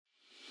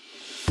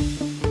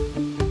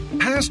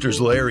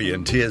Pastors Larry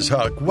and Tiz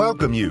Huck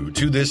welcome you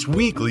to this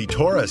weekly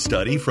Torah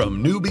study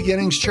from New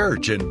Beginnings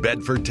Church in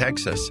Bedford,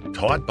 Texas,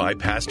 taught by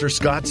Pastor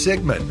Scott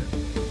Sigmund.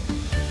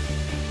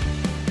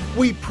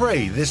 We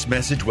pray this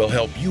message will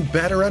help you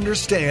better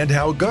understand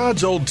how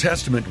God's Old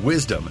Testament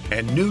wisdom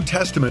and New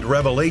Testament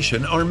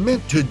revelation are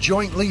meant to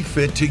jointly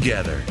fit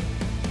together.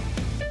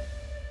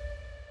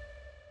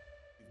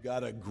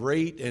 Got a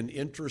great and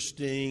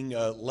interesting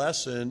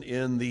lesson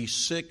in the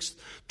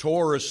sixth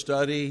Torah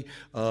study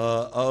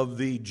of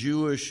the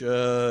Jewish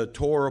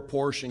Torah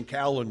portion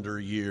calendar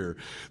year.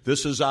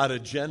 This is out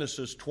of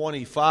Genesis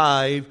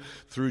 25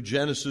 through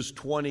Genesis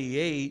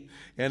 28,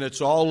 and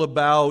it's all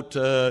about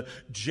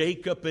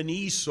Jacob and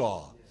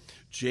Esau.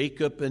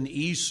 Jacob and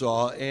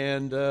Esau,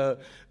 and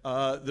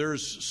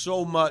there's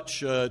so much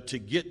to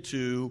get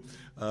to.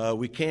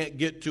 We can't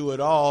get to it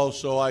all,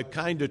 so I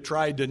kind of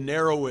tried to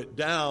narrow it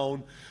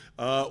down.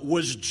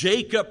 Was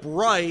Jacob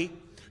right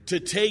to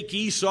take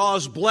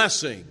Esau's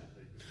blessing?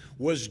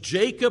 Was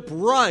Jacob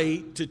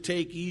right to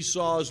take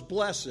Esau's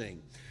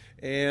blessing?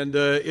 And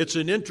it's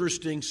an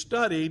interesting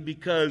study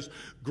because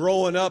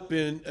growing up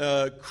in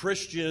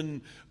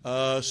Christian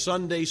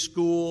Sunday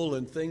school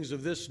and things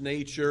of this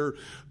nature,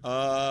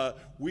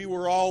 we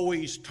were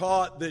always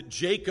taught that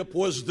Jacob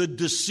was the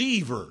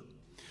deceiver.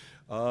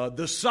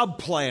 The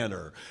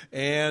subplanner.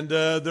 And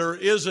there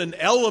is an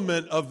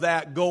element of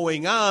that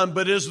going on,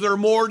 but is there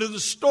more to the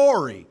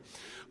story?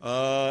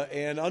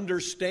 And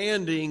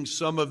understanding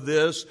some of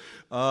this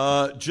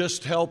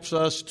just helps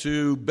us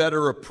to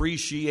better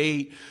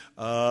appreciate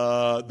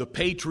the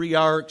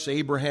patriarchs,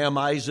 Abraham,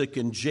 Isaac,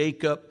 and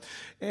Jacob.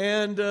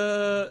 And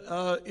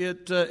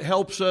it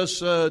helps us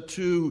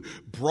to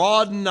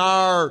broaden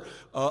our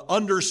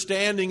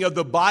understanding of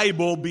the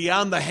Bible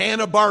beyond the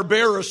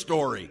Hanna-Barbera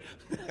story.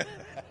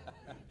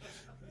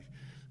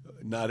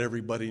 Not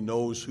everybody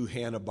knows who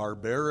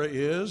Hanna-Barbera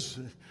is.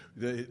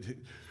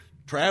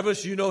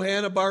 Travis, you know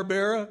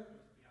Hanna-Barbera?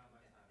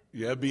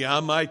 Yeah,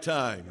 beyond my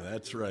time.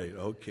 That's right.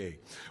 Okay.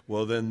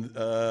 Well, then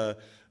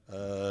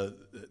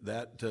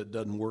that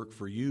doesn't work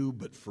for you,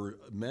 but for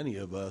many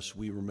of us,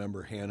 we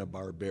remember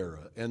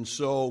Hanna-Barbera. And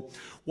so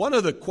one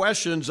of the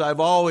questions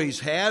I've always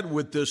had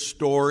with this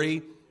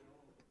story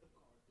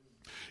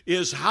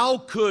is how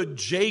could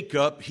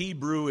Jacob,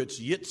 Hebrew it's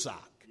Yitzhak,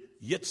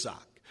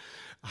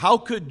 how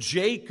could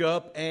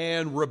Jacob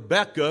and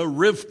Rebekah,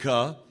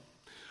 Rivkah,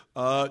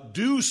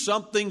 do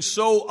something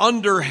so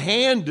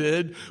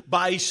underhanded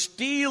by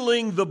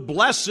stealing the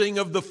blessing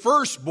of the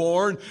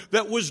firstborn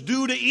that was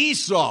due to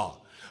Esau?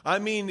 I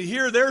mean,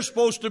 here they're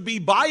supposed to be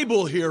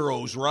Bible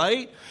heroes,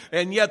 right?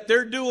 And yet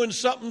they're doing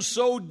something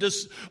so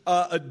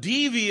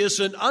devious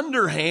and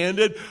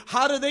underhanded.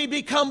 How do they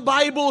become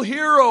Bible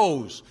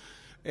heroes?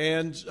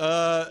 And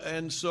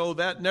so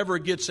that never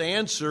gets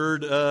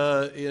answered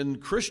in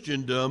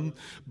Christendom,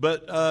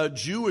 but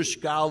Jewish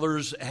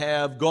scholars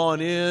have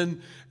gone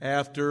in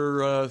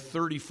after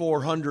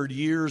 3,400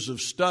 years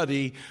of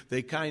study.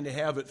 They kind of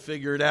have it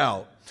figured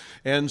out.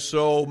 And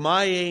so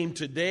my aim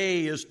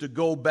today is to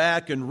go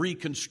back and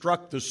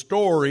reconstruct the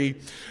story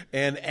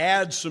and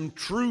add some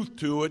truth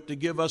to it to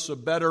give us a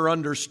better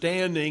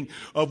understanding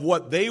of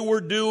what they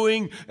were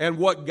doing and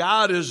what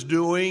God is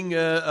doing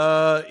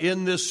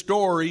in this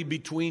story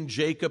between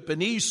Jacob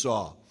and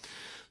Esau.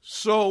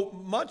 So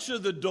much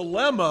of the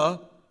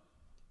dilemma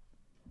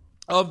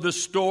of the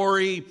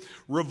story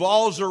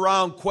revolves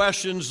around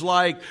questions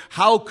like,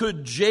 how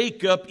could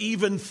Jacob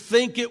even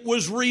think it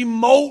was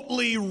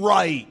remotely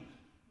right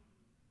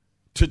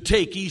to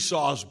take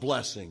Esau's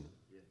blessing?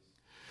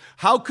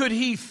 How could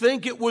he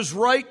think it was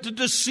right to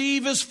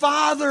deceive his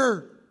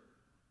father?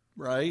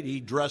 Right?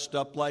 He dressed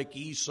up like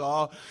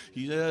Esau.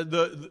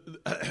 The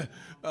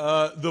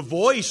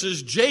voice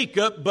is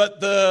Jacob,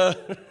 but the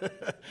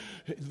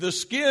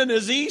skin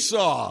is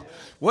Esau.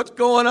 What's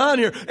going on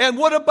here? And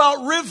what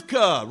about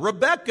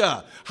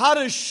Rebekah? How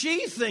does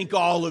she think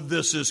all of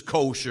this is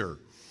kosher?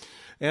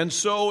 And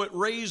so it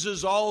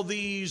raises all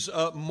these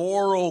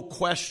moral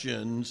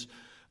questions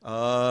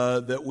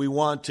that we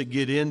want to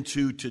get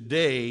into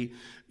today,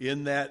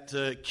 in that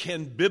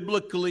can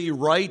biblically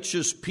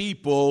righteous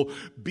people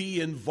be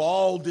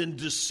involved in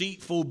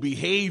deceitful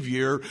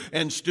behavior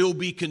and still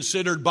be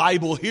considered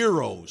Bible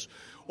heroes?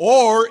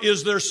 Or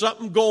is there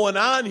something going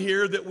on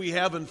here that we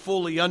haven't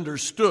fully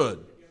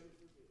understood?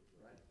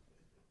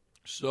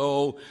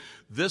 So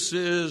this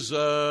is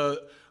a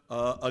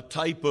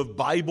type of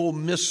Bible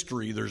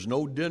mystery. There's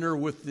no dinner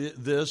with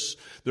this.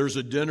 There's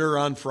a dinner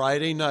on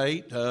Friday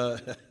night.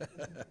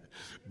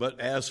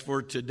 But as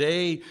for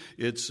today,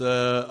 it's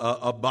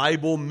a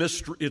Bible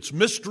mystery. It's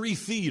mystery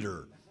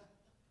theater.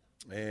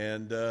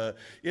 And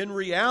in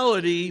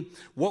reality,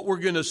 what we're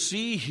going to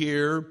see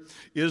here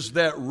is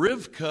that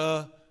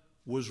Rivkah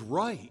was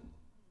right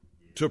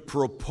to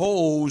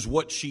propose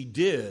what she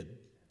did,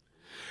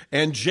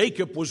 and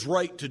Jacob was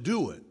right to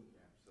do it.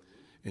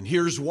 And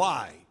here's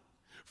why.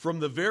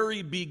 From the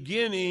very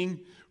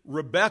beginning,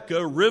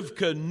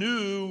 Rivkah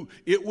knew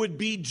it would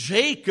be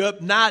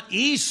Jacob, not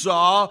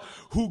Esau,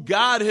 who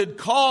God had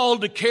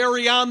called to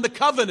carry on the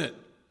covenant.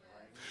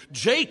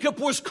 Jacob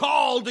was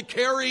called to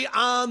carry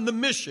on the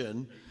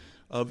mission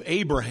of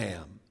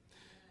Abraham.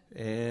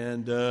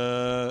 And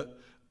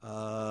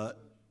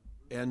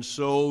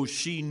so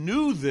she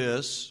knew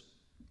this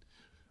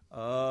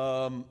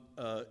from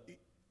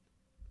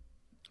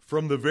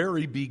the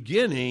very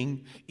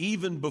beginning,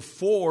 even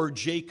before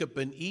Jacob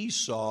and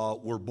Esau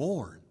were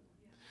born.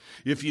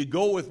 If you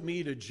go with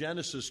me to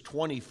Genesis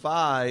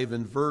 25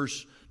 and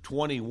verse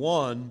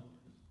 21,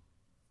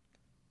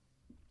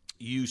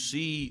 you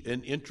see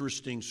an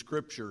interesting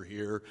scripture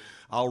here.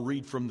 I'll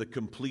read from the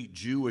Complete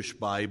Jewish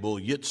Bible.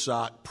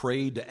 Yitzhak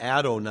prayed to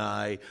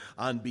Adonai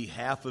on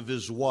behalf of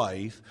his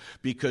wife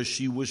because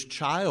she was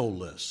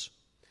childless.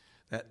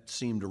 That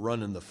seemed to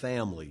run in the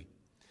family.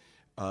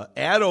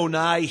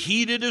 Adonai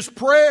heeded his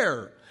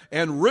prayer,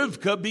 and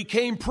Rivkah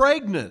became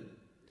pregnant.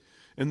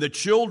 And the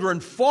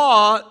children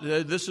fought,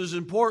 this is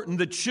important,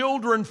 the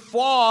children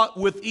fought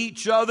with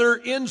each other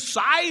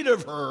inside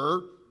of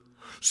her,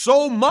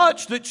 so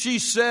much that she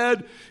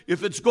said,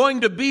 if it's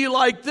going to be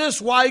like this,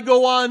 why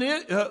go on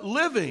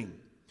living?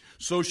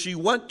 So she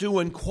went to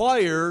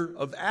inquire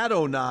of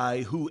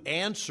Adonai, who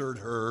answered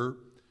her,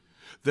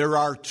 there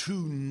are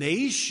 2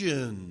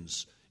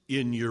 nations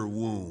in your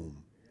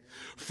womb.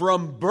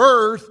 From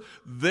birth,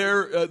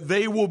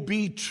 they will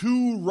be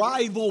 2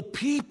 rival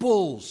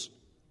peoples.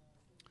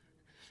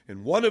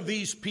 And one of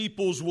these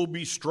peoples will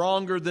be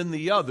stronger than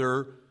the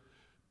other,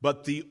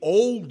 but the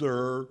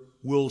older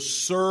will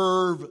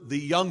serve the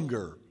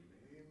younger.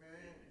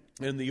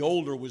 And the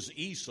older was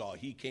Esau.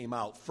 He came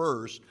out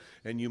first.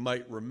 And you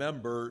might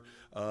remember,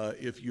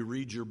 if you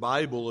read your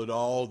Bible at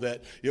all,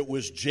 that it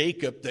was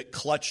Jacob that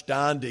clutched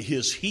on to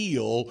his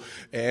heel.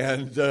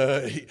 And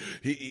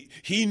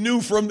he knew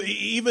from,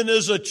 even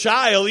as a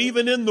child,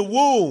 even in the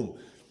womb,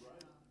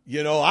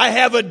 you know, I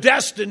have a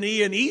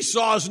destiny and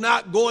Esau's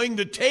not going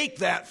to take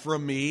that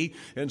from me.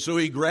 And so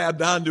he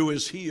grabbed onto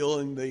his heel,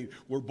 and they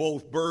were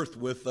both birthed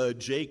with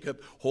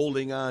Jacob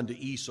holding on to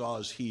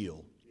Esau's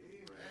heel.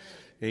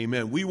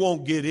 Amen. We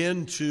won't get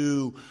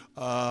into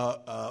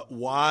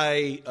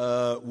why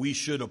we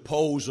should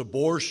oppose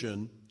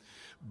abortion,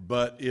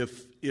 but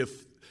if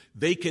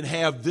they can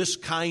have this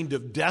kind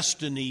of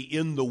destiny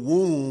in the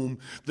womb,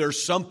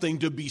 there's something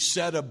to be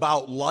said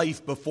about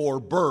life before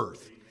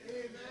birth.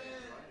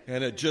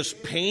 And it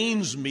just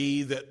pains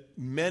me that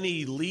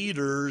many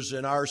leaders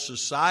in our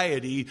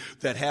society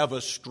that have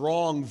a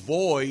strong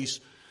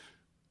voice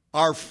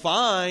are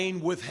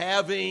fine with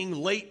having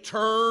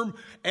late-term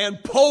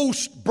and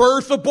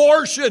post-birth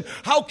abortion.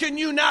 How can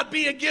you not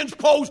be against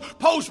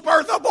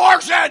post-birth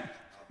abortion?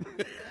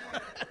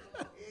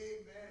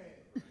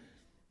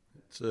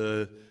 It's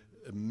a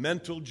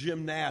mental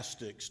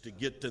gymnastics to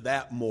get to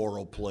that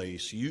moral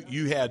place.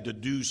 You had to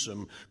do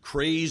some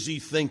crazy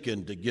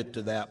thinking to get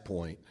to that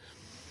point.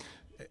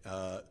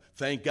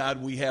 Thank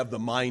God we have the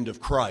mind of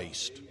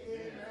Christ.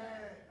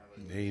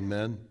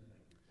 Amen.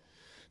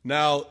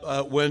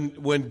 Now,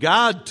 when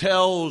God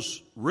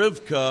tells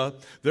Rivkah,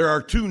 there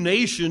are 2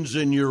 nations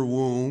in your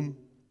womb,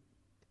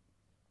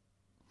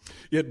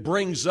 it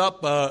brings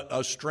up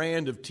a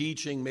strand of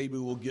teaching. Maybe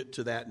we'll get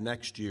to that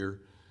next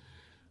year.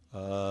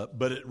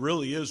 But it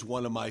really is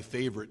one of my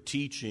favorite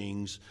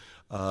teachings.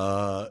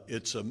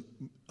 It's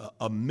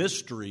a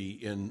mystery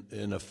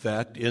in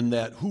effect, in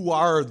that who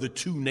are the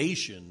 2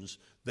 nations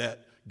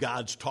that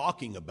God's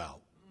talking about?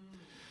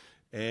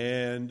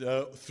 And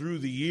through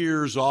the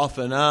years, off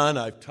and on,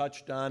 I've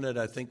touched on it.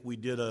 I think we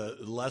did a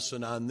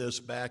lesson on this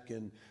back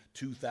in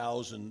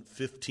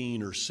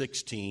 2015 or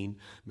 16.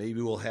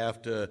 Maybe we'll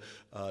have to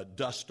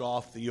dust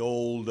off the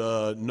old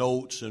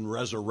notes and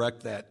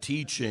resurrect that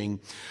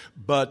teaching.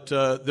 But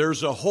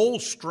there's a whole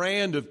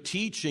strand of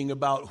teaching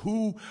about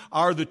who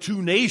are the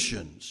 2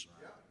 nations.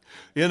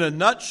 In a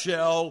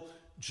nutshell,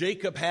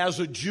 Jacob has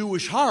a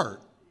Jewish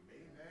heart.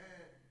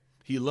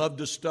 He loved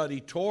to study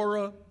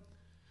Torah.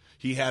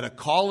 He had a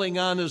calling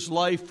on his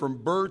life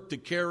from birth to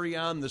carry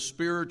on the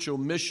spiritual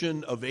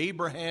mission of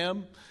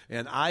Abraham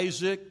and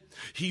Isaac.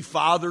 He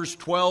fathers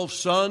 12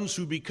 sons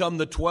who become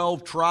the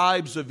 12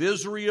 tribes of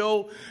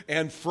Israel,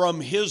 and from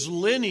his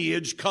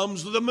lineage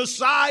comes the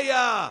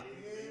Messiah. Amen.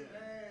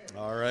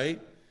 All right?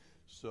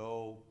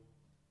 So,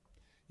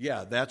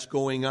 yeah, that's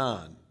going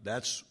on.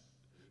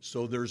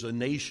 So there's a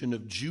nation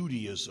of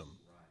Judaism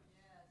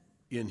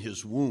in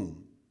his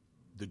womb.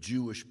 The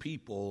Jewish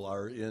people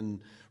are in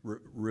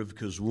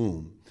Rivkah's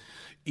womb.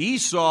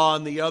 Esau,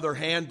 on the other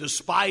hand,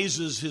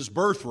 despises his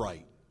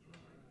birthright.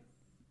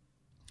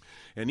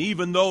 And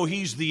even though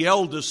he's the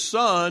eldest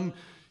son,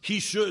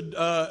 he should,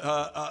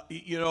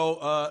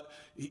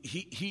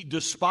 he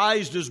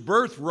despised his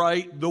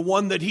birthright, the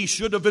one that he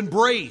should have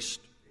embraced.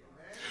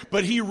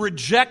 But he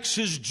rejects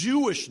his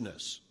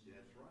Jewishness.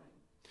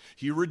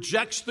 He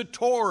rejects the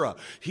Torah.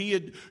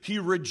 He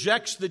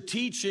rejects the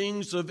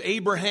teachings of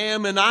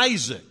Abraham and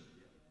Isaac.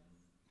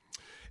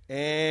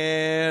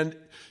 And,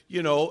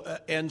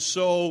 and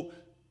so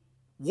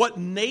what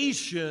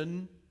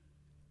nation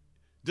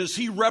does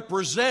he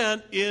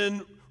represent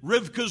in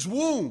Rivkah's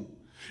womb?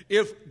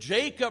 If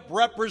Jacob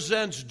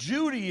represents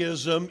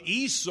Judaism,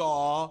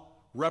 Esau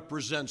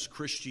represents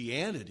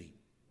Christianity,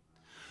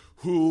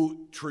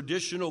 who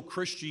traditional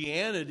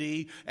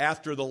Christianity,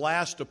 after the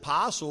last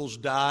apostles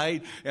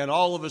died, and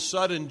all of a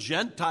sudden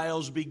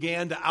Gentiles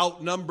began to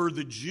outnumber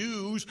the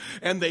Jews,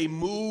 and they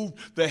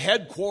moved the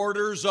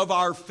headquarters of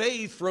our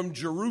faith from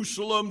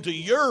Jerusalem to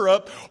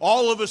Europe.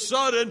 All of a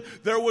sudden,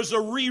 there was a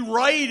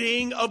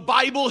rewriting of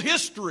Bible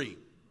history.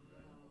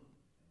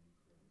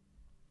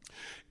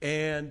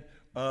 And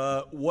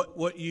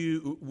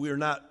we're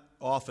not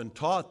often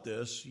taught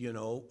this,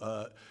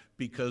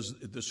 because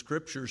the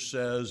Scripture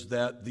says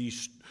that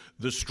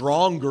the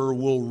stronger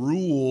will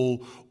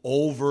rule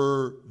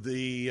over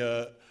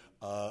the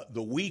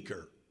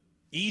weaker.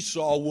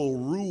 Esau will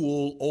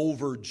rule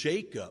over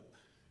Jacob,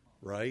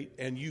 right?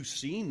 And you've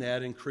seen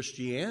that in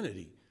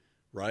Christianity,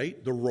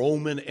 right? The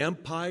Roman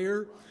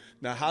Empire.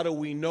 Now, how do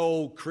we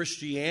know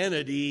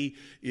Christianity,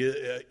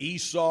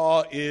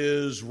 Esau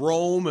is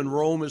Rome and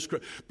Rome is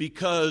Christ?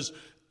 Because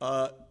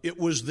it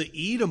was the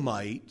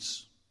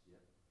Edomites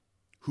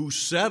who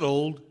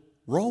settled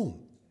Rome.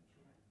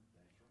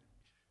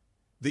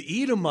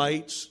 The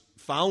Edomites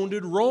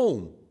founded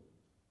Rome,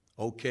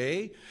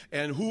 okay?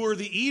 And who are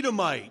the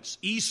Edomites?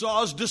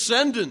 Esau's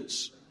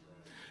descendants.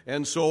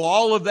 And so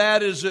all of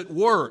that is at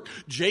work.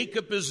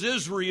 Jacob is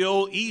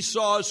Israel,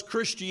 Esau is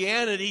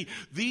Christianity.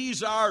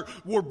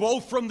 We're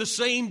both from the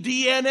same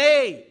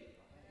DNA.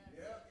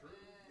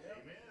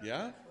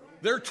 Yeah?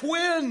 They're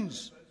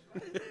twins.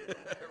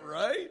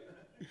 Right?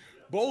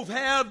 Both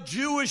have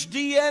Jewish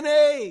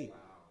DNA.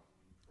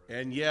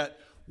 And yet,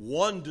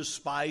 one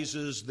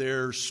despises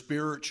their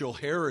spiritual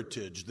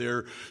heritage,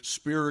 their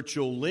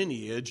spiritual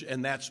lineage,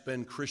 and that's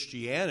been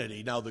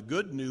Christianity. Now, the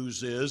good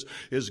news is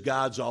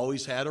God's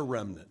always had a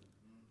remnant.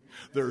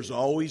 There's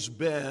always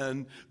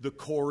been the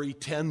Corrie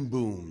ten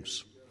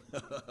Booms.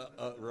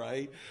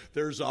 Right?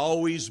 There's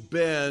always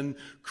been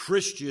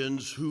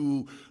Christians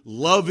who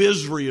love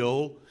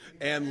Israel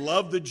and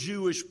love the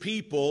Jewish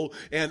people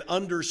and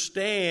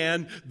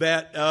understand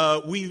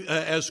that we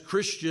as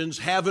Christians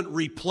haven't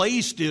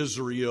replaced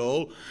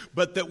Israel,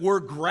 but that we're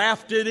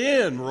grafted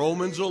in.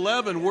 Romans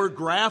 11, we're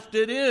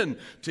grafted in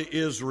to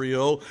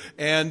Israel,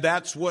 and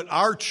that's what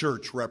our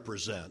church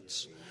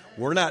represents.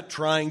 We're not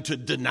trying to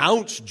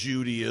denounce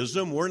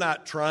Judaism. We're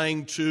not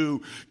trying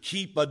to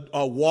keep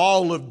a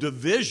wall of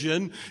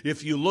division.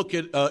 If you look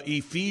at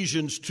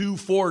Ephesians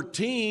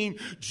 2:14,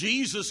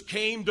 Jesus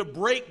came to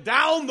break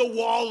down the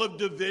wall of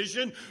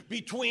division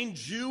between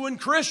Jew and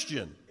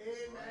Christian.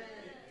 Amen.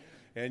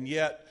 And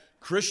yet,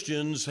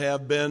 Christians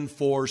have been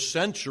for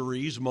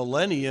centuries,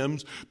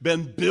 millenniums,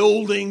 been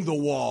building the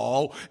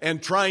wall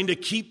and trying to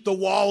keep the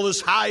wall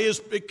as high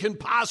as it can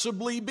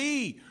possibly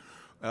be.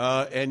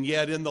 And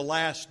yet in the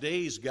last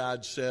days,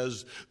 God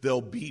says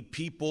there'll be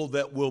people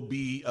that will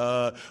be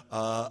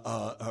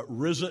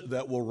risen,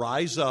 that will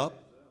rise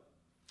up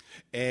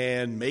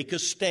and make a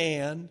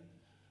stand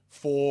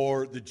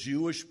for the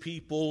Jewish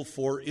people,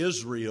 for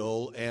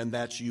Israel, and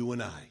that's you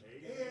and I.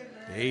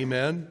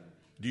 Amen.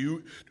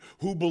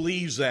 Who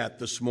believes that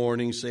this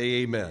morning?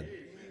 Say amen.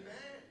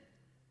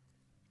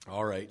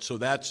 All right, so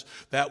that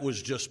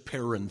was just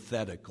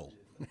parenthetical.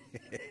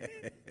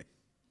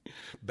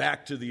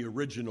 Back to the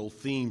original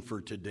theme for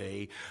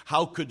today.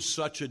 How could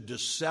such a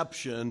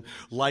deception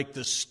like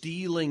the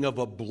stealing of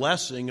a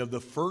blessing of the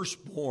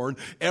firstborn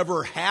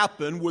ever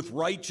happen with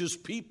righteous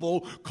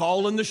people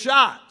calling the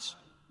shots?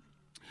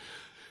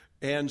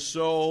 And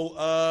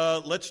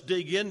so let's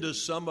dig into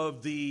some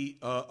of the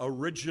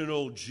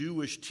original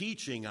Jewish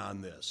teaching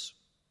on this.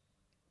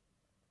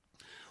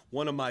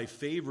 One of my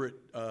favorite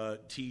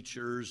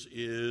teachers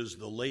is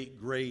the late,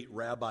 great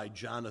Rabbi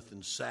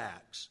Jonathan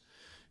Sacks.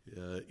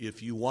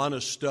 If you want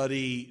to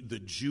study the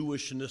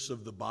Jewishness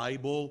of the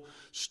Bible,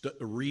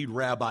 read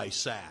Rabbi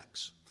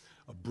Sacks,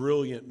 a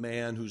brilliant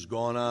man who's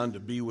gone on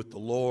to be with the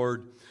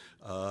Lord.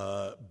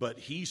 But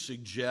he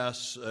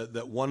suggests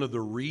that one of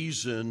the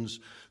reasons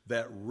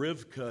that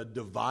Rivka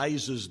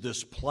devises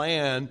this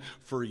plan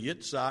for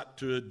Yitzhak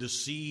to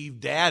deceive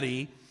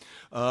Daddy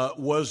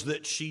was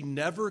that she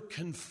never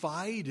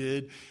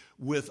confided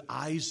with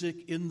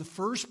Isaac in the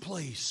first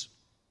place.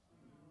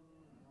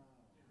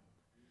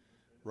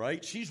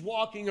 Right? She's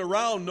walking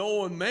around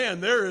knowing,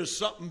 man, there is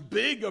something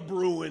big a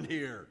brewing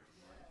here.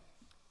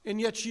 And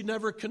yet she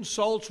never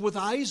consults with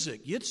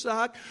Isaac.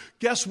 Yitzhak,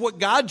 guess what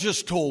God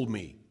just told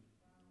me?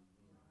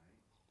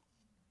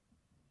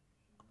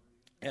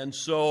 And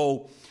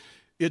so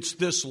it's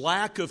this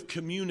lack of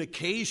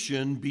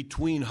communication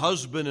between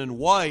husband and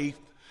wife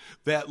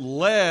that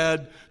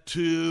led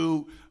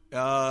to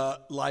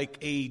like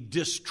a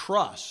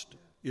distrust.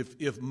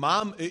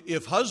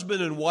 If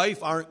husband and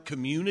wife aren't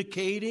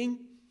communicating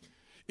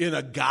in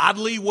a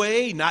godly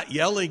way, not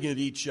yelling at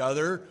each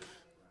other,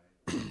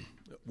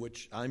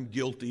 which I'm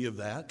guilty of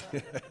that.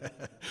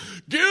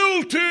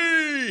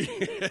 Guilty!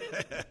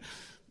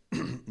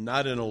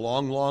 Not in a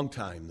long, long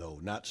time, though.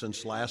 Not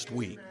since last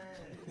week.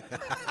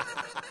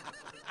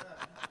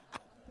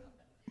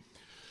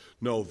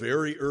 No,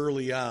 very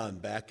early on,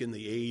 back in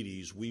the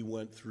 80s, we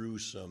went through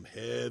some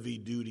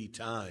heavy-duty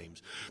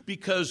times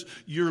because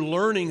you're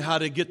learning how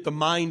to get the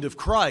mind of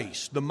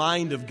Christ, the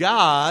mind of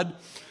God,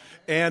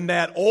 and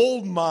that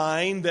old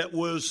mind that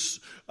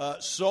was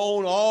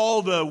sown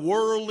all the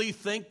worldly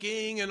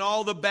thinking and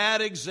all the bad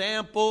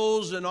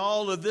examples and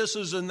all the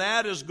thises and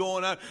that is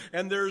going on.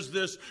 And there's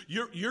this,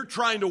 you're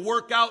trying to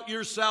work out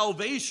your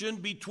salvation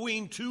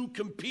between two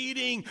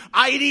competing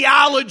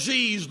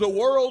ideologies, the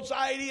world's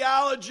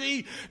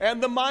ideology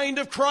and the mind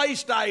of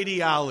Christ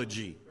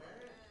ideology.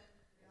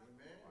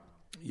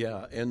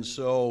 Yeah, and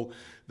so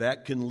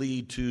that can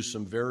lead to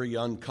some very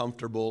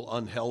uncomfortable,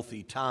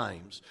 unhealthy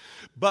times.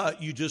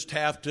 But you just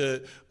have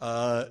to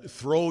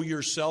throw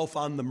yourself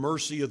on the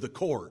mercy of the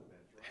court.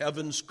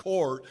 Heaven's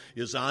court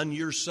is on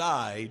your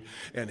side,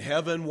 and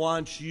heaven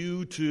wants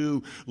you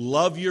to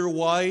love your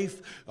wife,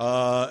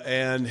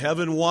 and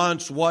heaven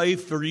wants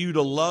wife for you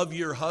to love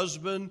your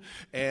husband,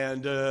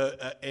 and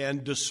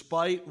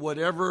despite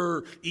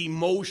whatever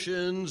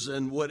emotions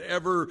and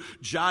whatever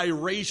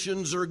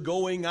gyrations are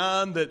going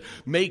on that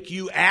make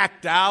you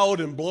act out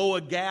and blow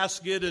a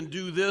gasket and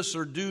do this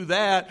or do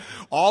that,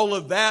 all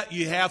of that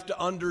you have to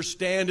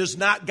understand is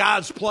not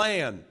God's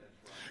plan.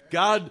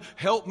 God,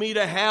 help me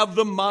to have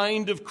the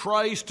mind of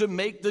Christ, to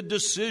make the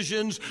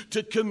decisions,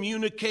 to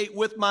communicate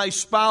with my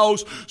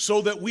spouse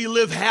so that we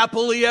live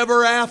happily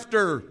ever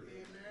after.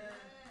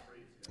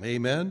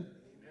 Amen.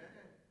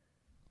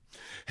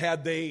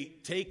 Had they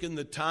taken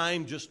the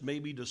time just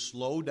maybe to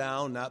slow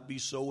down, not be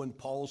so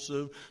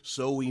impulsive,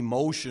 so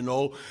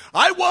emotional,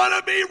 I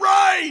want to be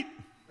right.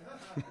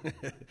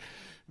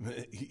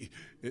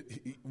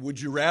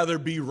 Would you rather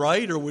be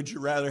right or would you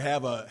rather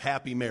have a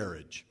happy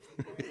marriage?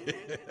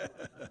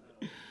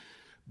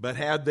 But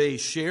had they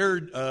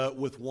shared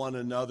with one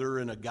another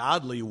in a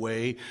godly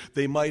way,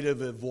 they might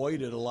have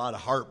avoided a lot of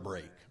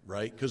heartbreak,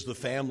 right? Because the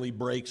family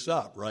breaks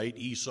up, right?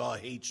 Esau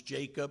hates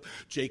Jacob.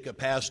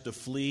 Jacob has to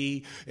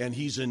flee, and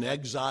he's in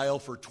exile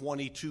for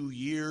 22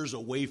 years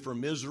away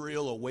from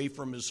Israel, away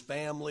from his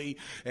family.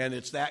 And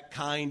it's that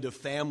kind of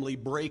family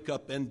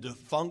breakup and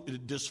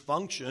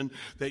dysfunction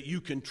that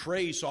you can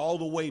trace all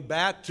the way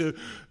back to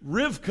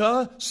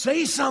Rivka,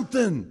 say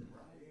something.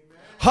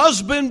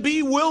 Husband,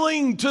 be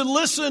willing to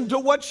listen to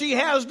what she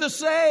has to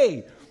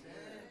say.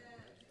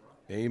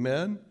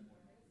 Amen.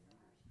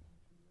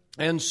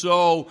 And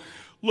so,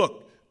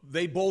 look,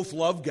 they both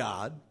love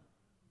God.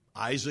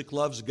 Isaac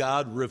loves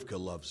God. Rivka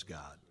loves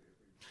God.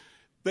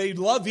 They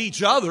love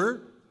each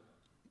other,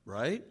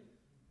 right?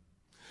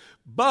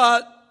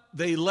 But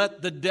they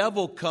let the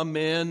devil come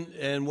in,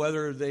 and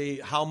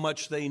how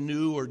much they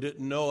knew or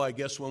didn't know, I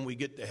guess when we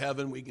get to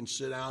heaven, we can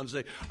sit down and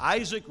say,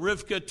 Isaac,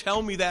 Rivka,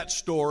 tell me that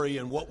story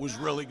and what was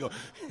really going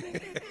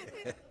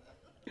on.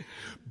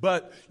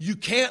 But you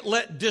can't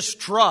let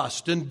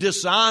distrust and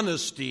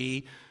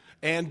dishonesty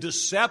and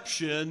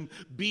deception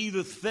be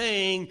the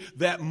thing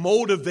that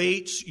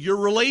motivates your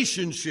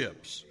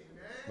relationships.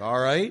 All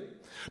right?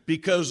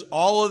 Because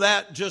all of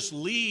that just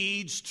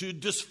leads to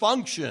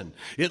dysfunction.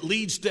 It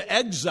leads to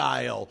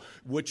exile,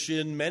 which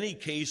in many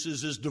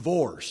cases is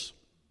divorce.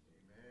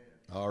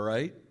 All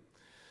right?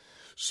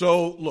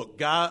 So, look,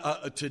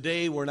 God,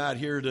 today we're not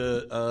here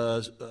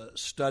to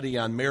study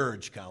on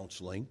marriage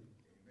counseling,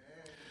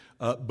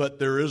 but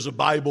there is a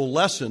Bible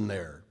lesson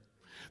there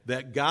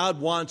that God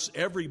wants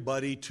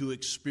everybody to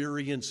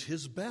experience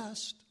His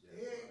best.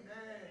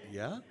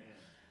 Yeah?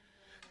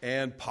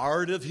 And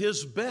part of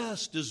His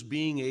best is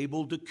being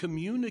able to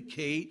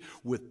communicate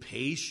with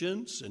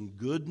patience and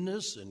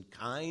goodness and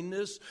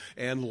kindness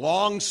and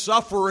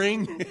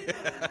long-suffering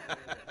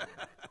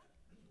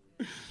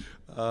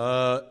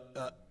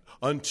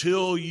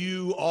until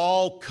you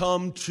all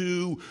come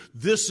to,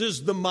 this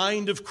is the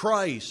mind of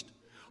Christ.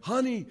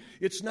 Honey,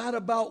 it's not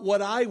about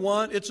what I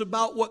want, it's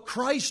about what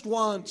Christ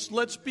wants.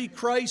 Let's be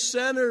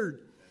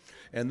Christ-centered.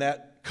 And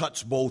that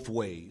cuts both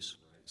ways.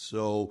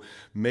 So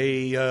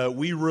may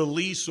we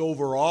release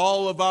over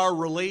all of our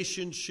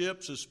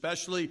relationships,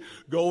 especially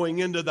going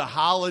into the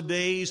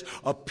holidays,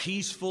 a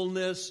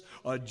peacefulness,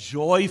 a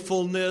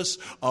joyfulness,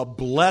 a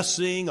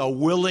blessing, a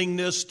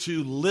willingness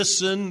to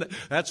listen.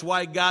 That's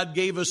why God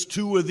gave us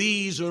 2 of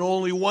these and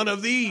only 1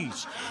 of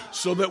these,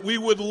 so that we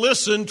would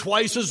listen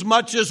twice as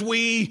much as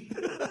we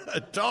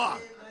talk.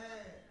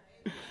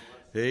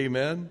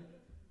 Amen.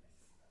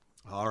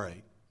 All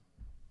right.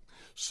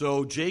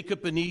 So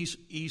Jacob and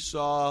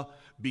Esau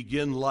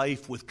begin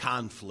life with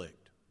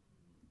conflict.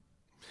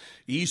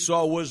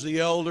 Esau was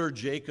the elder,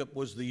 Jacob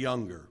was the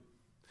younger.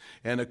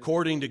 And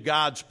according to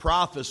God's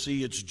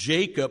prophecy, it's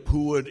Jacob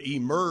who would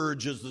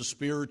emerge as the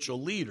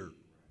spiritual leader.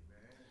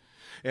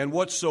 And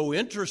what's so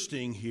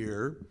interesting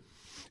here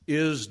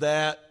is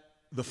that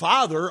the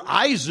father,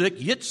 Isaac,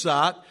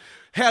 Yitzhak,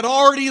 had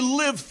already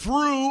lived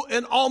through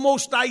an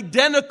almost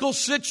identical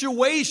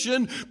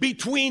situation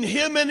between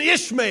him and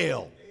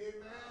Ishmael.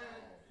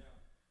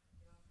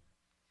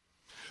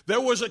 There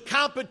was a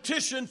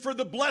competition for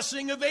the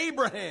blessing of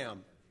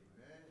Abraham.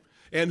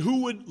 And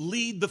who would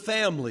lead the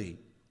family?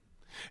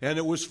 And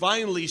it was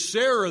finally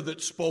Sarah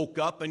that spoke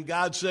up, and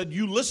God said,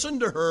 you listen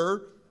to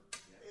her.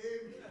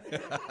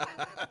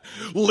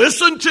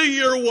 Listen to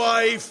your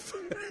wife,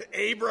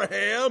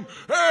 Abraham.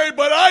 Hey,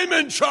 but I'm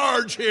in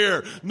charge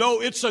here.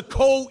 No, it's a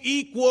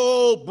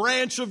co-equal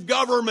branch of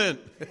government.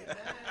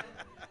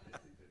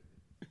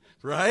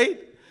 Right?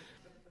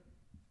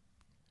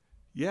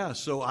 Yeah,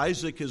 so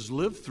Isaac has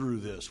lived through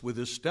this with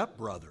his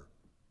stepbrother.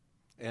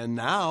 And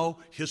now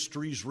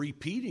history's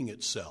repeating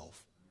itself.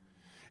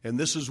 And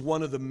this is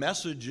one of the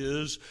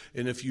messages,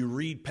 and if you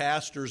read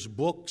pastors'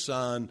 books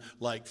on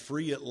like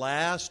Free at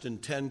Last and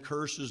 10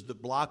 Curses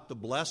That Block the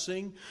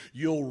Blessing,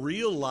 you'll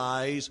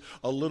realize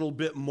a little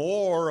bit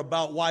more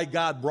about why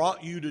God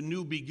brought you to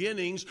New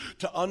Beginnings,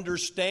 to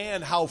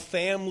understand how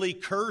family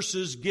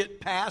curses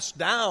get passed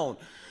down,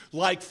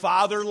 like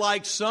father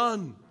like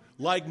son,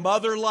 like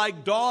mother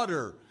like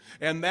daughter.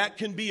 And that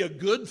can be a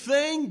good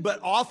thing, but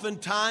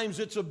oftentimes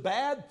it's a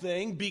bad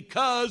thing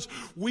because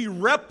we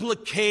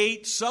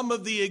replicate some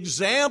of the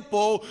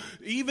example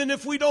even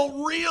if we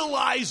don't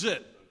realize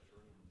it.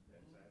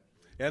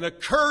 And a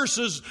curse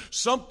is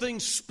something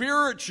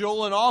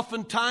spiritual, and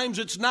oftentimes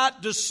it's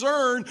not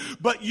discerned,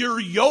 but you're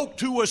yoked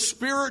to a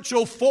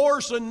spiritual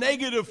force, a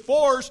negative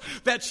force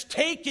that's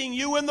taking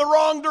you in the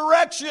wrong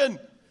direction.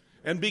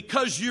 And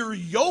because you're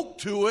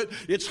yoked to it,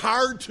 it's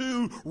hard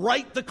to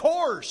right the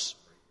course.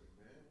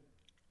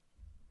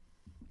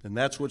 And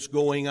that's what's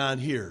going on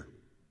here.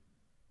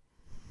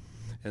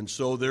 And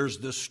so there's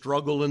this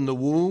struggle in the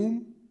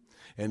womb.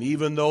 And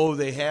even though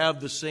they have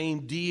the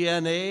same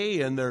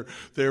DNA and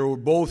they're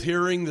both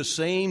hearing the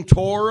same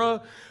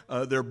Torah,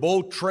 they're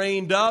both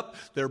trained up,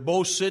 they're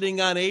both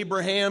sitting on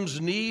Abraham's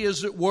knee,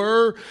 as it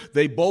were.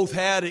 They both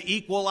had an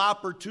equal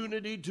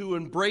opportunity to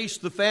embrace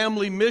the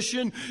family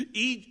mission.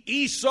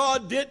 Esau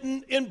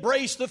didn't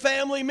embrace the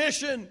family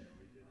mission.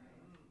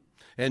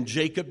 And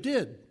Jacob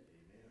did.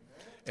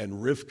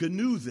 And Rivka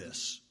knew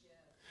this.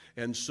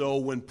 And so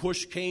when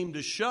push came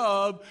to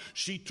shove,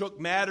 she took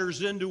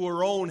matters into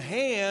her own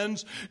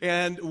hands.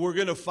 And we're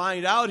going to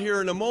find out here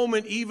in a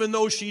moment, even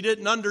though she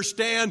didn't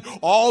understand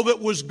all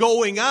that was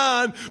going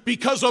on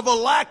because of a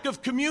lack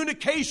of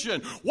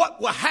communication.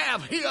 What we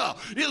have here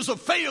is a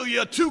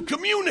failure to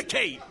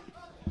communicate.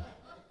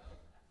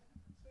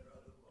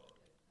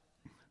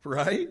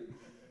 Right?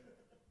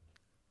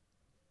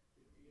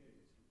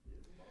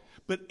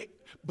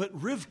 But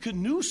Rivka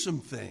knew some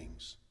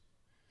things.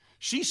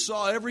 She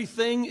saw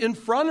everything in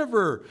front of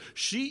her.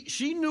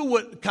 She knew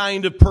what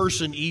kind of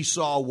person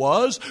Esau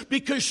was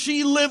because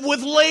she lived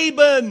with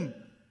Laban.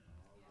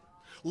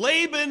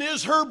 Laban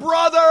is her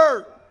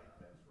brother.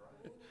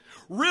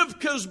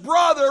 Rivka's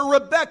brother,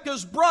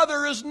 Rebekah's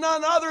brother, is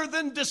none other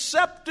than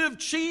deceptive,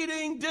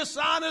 cheating,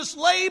 dishonest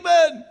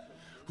Laban,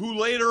 who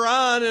later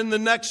on in the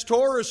next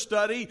Torah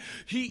study,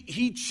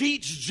 he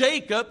cheats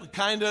Jacob.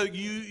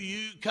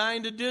 You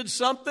kind of did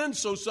something,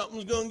 so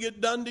something's going to get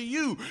done to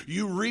you.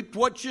 You reaped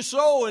what you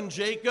sow. And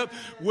Jacob,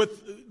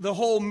 with the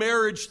whole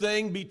marriage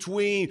thing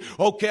between,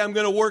 okay, I'm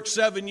going to work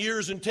 7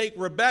 years and take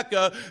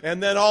Rebekah,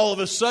 and then all of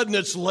a sudden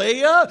it's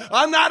Leah.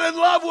 I'm not in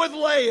love with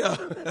Leah.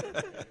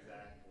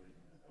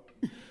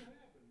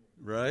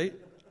 Right?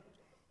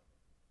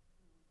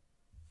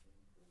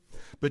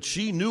 But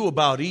she knew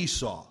about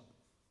Esau.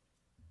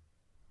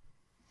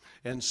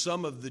 And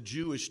some of the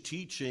Jewish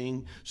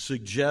teaching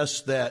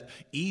suggests that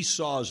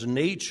Esau's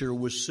nature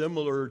was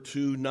similar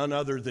to none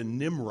other than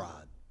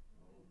Nimrod.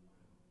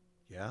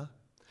 Yeah?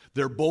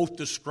 They're both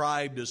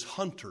described as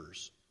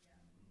hunters.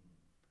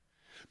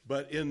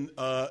 But in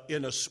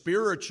a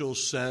spiritual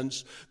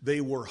sense, they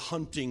were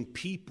hunting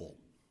people.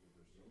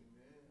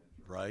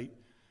 Right?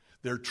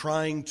 They're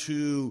trying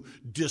to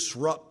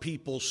disrupt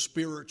people's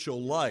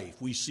spiritual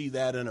life. We see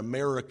that in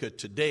America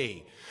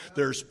today.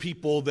 There's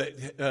people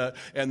that,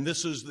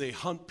 they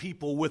hunt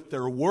people with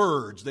their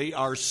words. They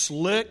are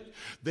slick.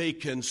 They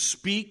can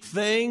speak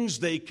things.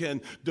 They can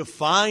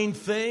define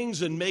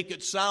things and make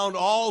it sound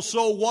all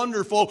so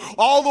wonderful.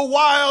 All the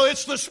while,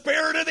 it's the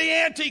spirit of the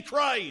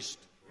Antichrist.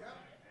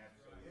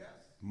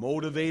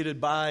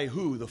 Motivated by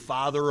who? The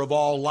father of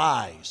all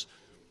lies.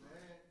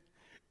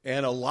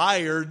 And a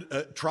liar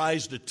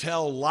tries to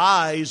tell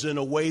lies in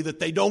a way that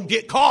they don't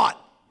get caught.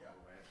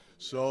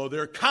 So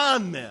they're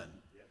con men,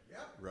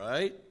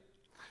 right?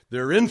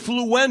 They're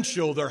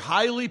influential. They're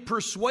highly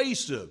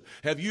persuasive.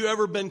 Have you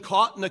ever been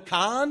caught in a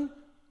con?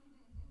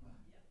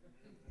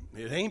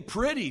 It ain't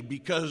pretty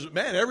because,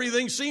 man,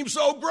 everything seems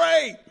so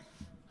great.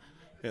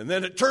 And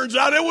then it turns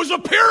out it was a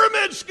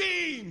pyramid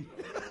scheme.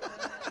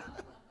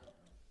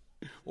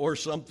 Or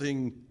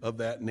something of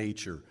that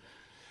nature.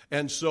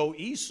 And so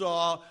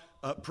Esau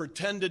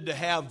pretended to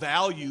have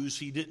values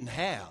he didn't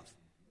have.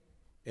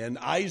 And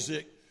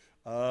Isaac,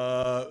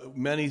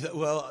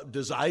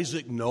 does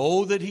Isaac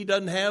know that he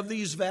doesn't have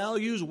these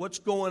values? What's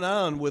going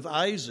on with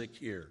Isaac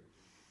here?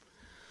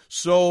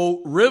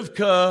 So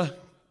Rivka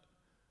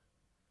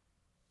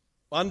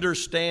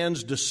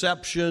understands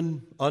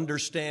deception,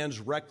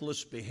 understands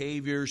reckless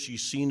behavior.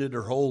 She's seen it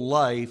her whole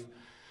life.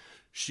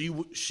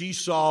 She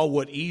saw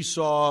what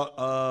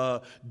Esau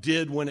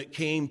did when it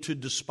came to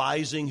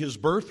despising his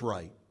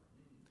birthright.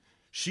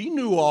 She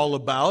knew all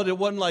about it. It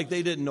wasn't like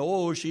they didn't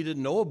know. She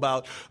didn't know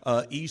about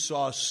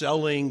Esau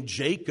selling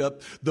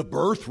Jacob the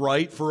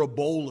birthright for a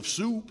bowl of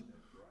soup.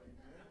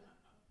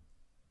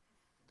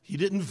 He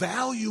didn't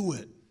value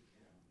it.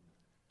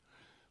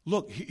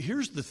 Look,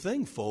 here's the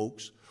thing,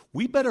 folks.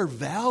 We better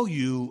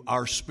value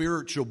our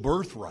spiritual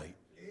birthright.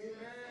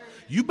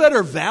 You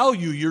better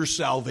value your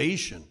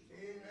salvation.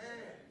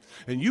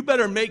 And you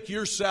better make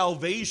your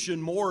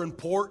salvation more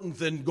important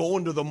than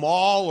going to the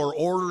mall or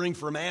ordering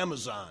from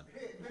Amazon.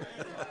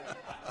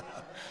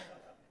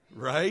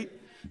 Right?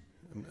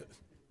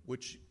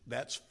 Which,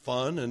 that's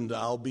fun, and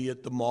I'll be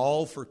at the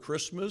mall for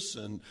Christmas,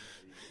 and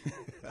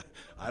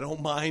I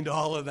don't mind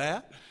all of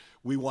that.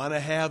 We want to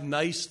have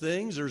nice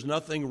things. There's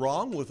nothing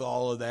wrong with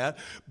all of that.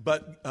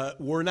 But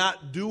we're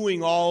not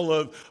living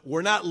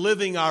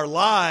our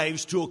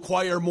lives to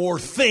acquire more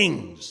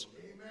things.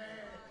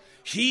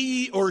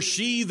 He or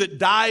she that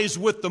dies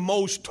with the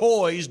most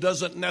toys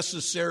doesn't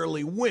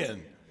necessarily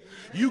win.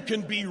 You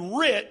can be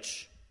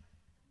rich,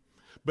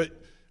 but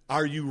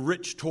are you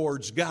rich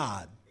towards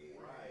God?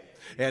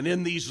 And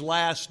in these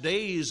last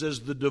days,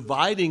 as the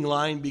dividing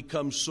line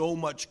becomes so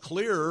much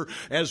clearer,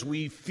 as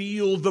we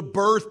feel the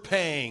birth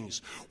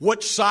pangs,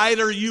 what side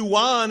are you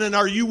on, and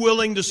are you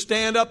willing to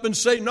stand up and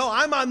say, no,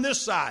 I'm on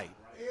this side.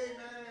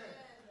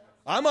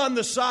 I'm on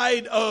the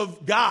side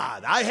of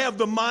God. I have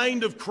the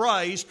mind of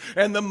Christ,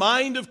 and the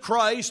mind of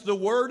Christ, the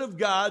Word of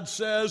God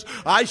says,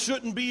 I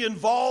shouldn't be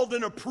involved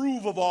and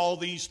approve of all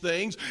these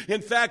things.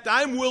 In fact,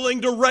 I'm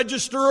willing to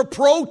register a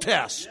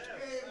protest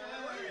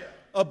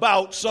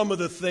about some of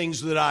the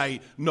things that I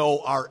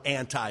know are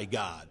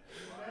anti-God.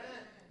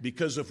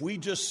 Because if we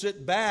just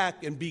sit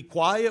back and be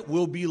quiet,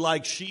 we'll be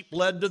like sheep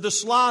led to the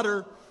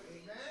slaughter.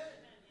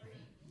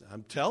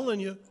 I'm telling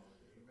you.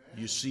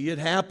 You see it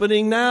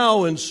happening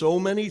now in so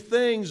many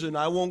things, and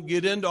I won't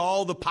get into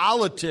all the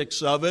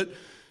politics of it,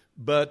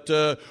 but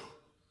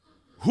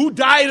who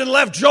died and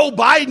left Joe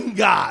Biden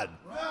God?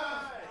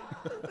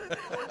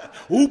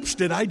 Oops,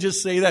 did I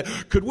just say that?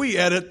 Could we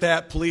edit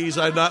that, please?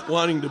 I'm not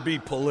wanting to be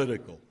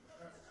political.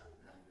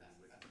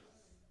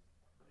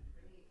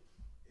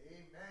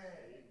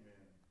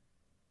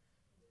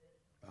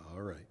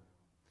 All right.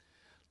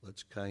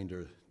 Let's kind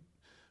of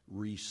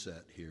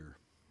reset here.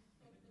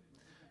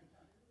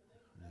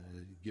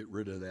 Get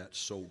rid of that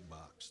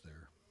soapbox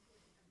there.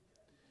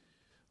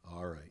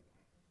 All right.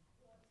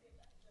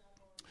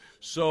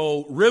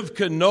 So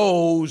Rivka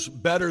knows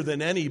better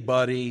than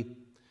anybody,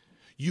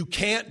 you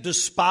can't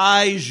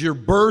despise your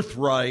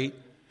birthright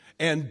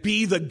and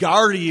be the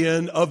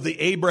guardian of the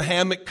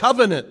Abrahamic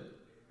covenant.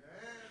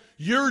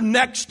 You're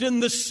next in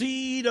the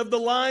seed of the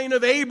line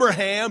of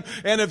Abraham,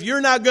 and if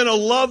you're not going to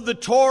love the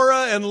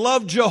Torah and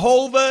love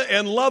Jehovah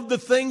and love the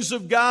things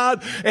of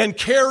God and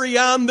carry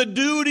on the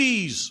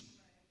duties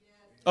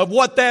of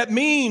what that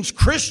means,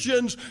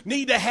 Christians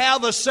need to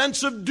have a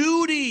sense of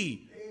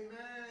duty.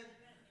 Amen.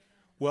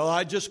 Well,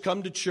 I just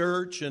come to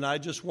church and I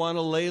just want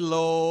to lay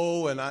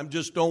low and I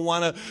just don't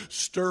want to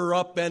stir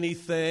up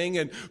anything,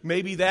 and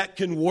maybe that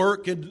can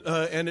work and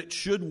it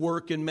should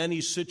work in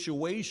many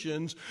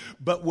situations.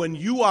 But when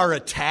you are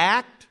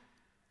attacked,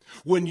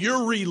 when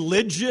your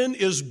religion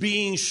is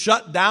being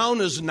shut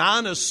down as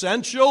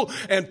non-essential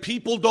and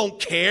people don't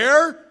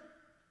care,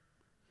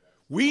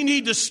 we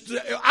need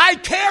to, I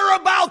care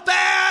about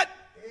that.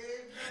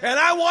 And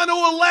I want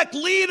to elect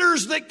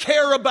leaders that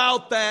care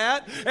about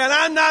that. And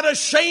I'm not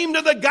ashamed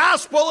of the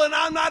gospel, and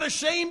I'm not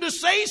ashamed to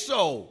say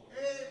so.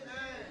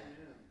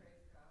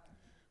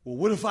 Well,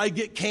 what if I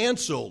get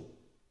canceled?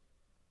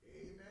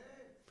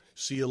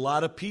 See a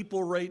lot of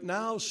people right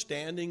now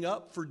standing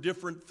up for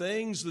different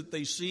things that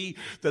they see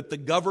that the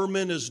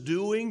government is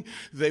doing.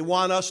 They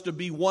want us to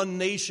be one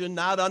nation,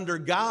 not under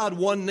God,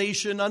 one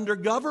nation under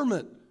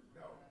government.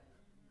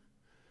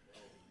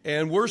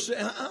 And we're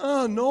saying,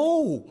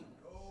 no.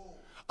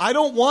 I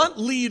don't want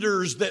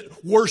leaders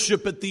that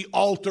worship at the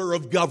altar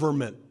of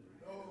government.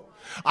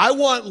 I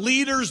want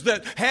leaders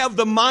that have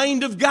the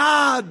mind of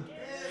God,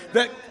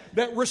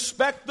 that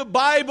respect the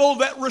Bible,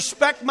 that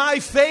respect my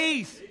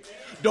faith.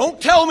 Don't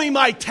tell me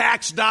my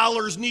tax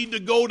dollars need to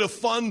go to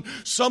fund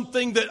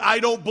something that I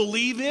don't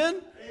believe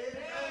in.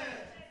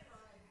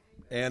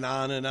 And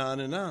on and on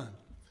and on.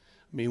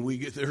 I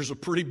mean, there's a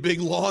pretty big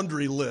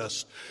laundry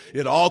list.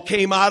 It all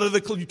came out of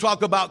you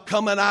talk about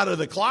coming out of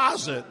the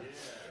closet.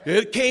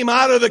 It came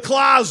out of the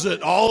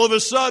closet all of a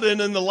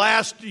sudden in the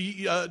last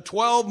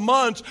 12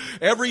 months.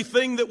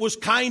 Everything that was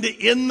kind of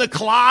in the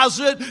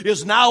closet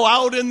is now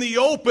out in the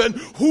open.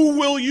 Who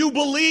will you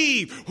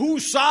believe?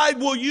 Whose side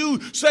will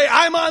you say,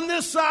 I'm on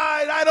this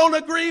side, I don't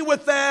agree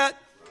with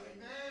that?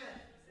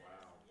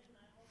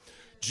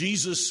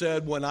 Jesus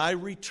said, when I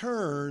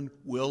return,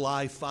 will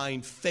I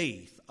find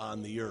faith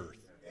on the earth?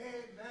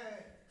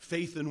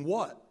 Faith in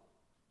what?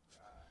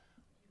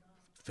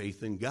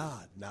 Faith in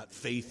God, not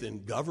faith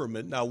in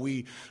government. Now,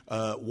 we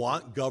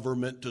want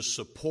government to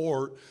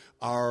support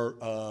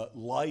our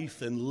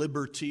life and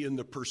liberty in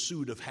the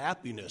pursuit of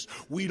happiness.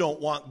 We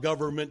don't want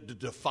government to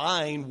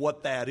define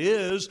what that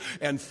is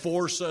and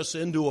force us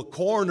into a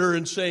corner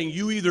and saying,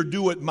 you either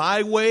do it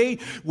my way,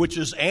 which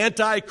is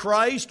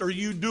antichrist, or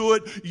you do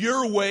it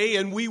your way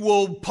and we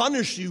will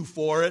punish you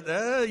for it.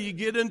 You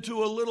get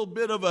into a little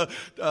bit of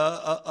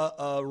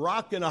a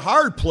rock and a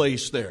hard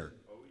place there.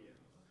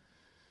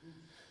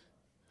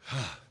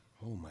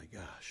 Oh my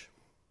gosh.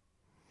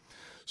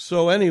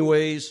 So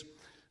anyways,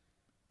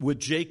 with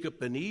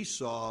Jacob and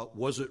Esau,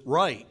 was it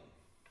right?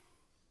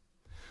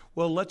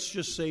 Well, let's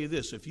just say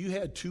this. If you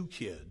had two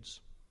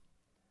kids,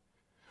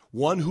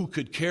 one who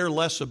could care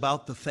less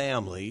about the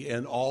family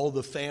and all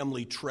the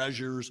family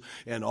treasures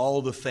and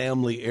all the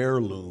family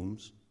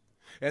heirlooms,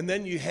 and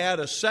then you had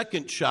a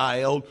second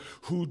child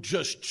who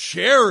just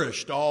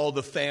cherished all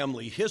the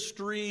family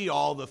history,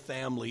 all the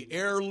family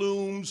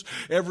heirlooms,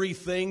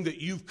 everything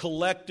that you've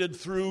collected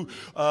through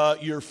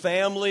your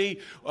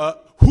family.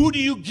 Who do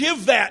you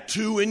give that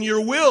to in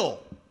your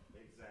will?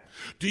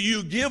 Do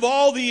you give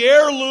all the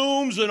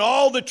heirlooms and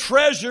all the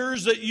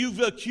treasures that you've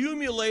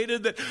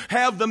accumulated that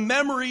have the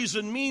memories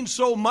and mean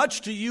so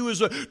much to you?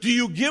 Do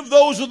you give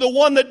those to the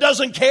one that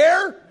doesn't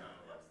care?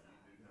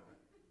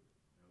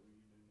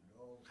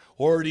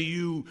 Or do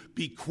you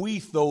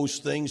bequeath those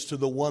things to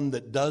the one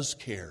that does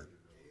care?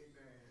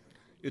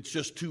 It's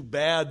just too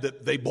bad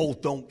that they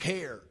both don't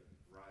care.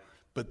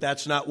 But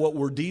that's not what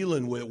we're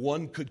dealing with.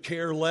 One could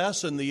care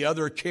less and the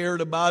other cared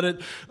about it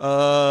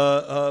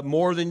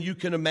more than you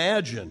can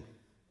imagine.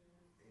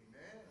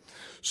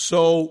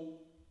 So,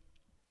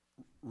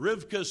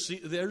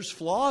 Rivka, there's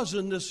flaws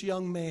in this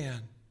young man.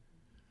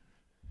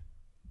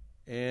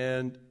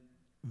 And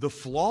the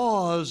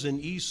flaws in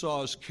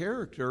Esau's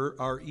character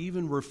are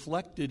even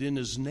reflected in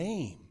his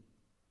name.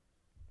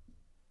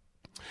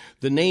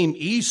 The name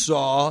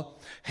Esau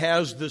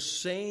has the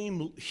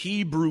same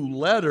Hebrew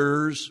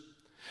letters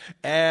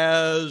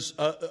as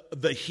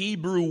the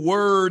Hebrew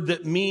word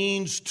that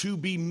means to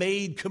be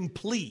made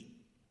complete.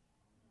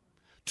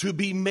 To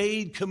be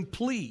made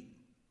complete.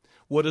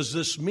 What does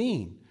this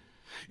mean?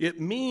 It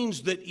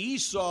means that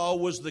Esau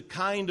was the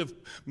kind of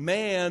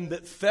man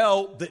that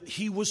felt that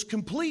he was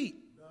complete.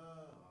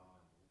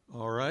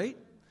 All right?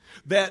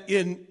 That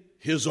in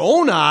his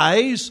own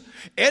eyes,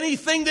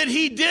 anything that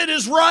he did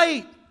is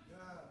right.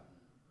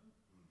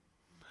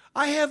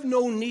 I have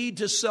no need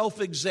to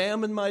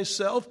self-examine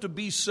myself, to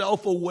be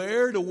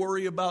self-aware, to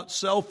worry about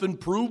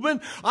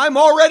self-improvement. I'm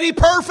already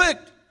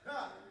perfect.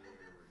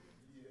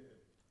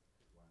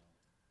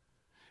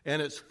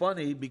 And it's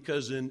funny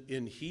because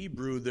in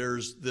Hebrew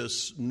there's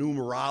this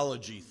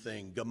numerology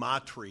thing,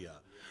 gematria,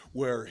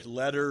 where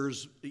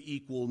letters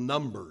equal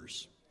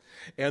numbers.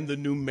 And the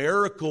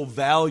numerical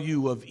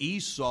value of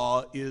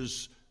Esau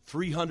is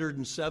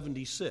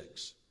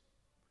 376.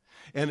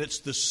 And it's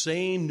the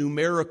same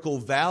numerical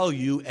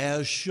value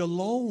as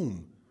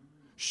shalom.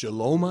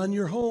 Shalom on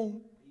your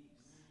home.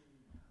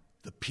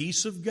 The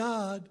peace of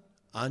God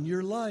on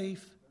your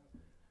life.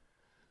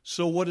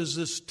 So what does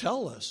this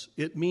tell us?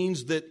 It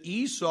means that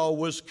Esau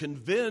was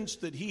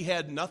convinced that he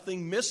had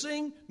nothing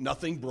missing,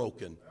 nothing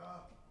broken.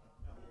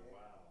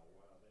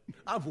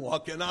 I'm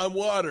walking on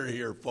water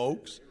here,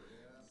 folks.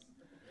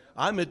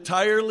 I'm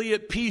entirely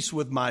at peace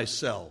with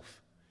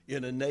myself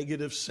in a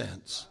negative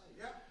sense.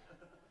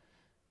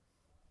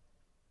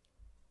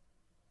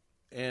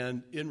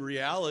 And in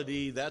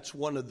reality, that's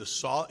one of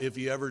the, if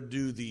you ever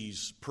do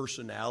these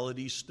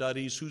personality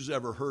studies, who's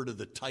ever heard of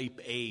the type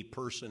A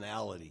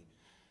personality?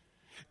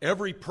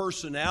 Every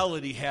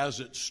personality has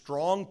its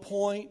strong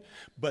point,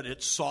 but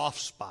its soft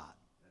spot.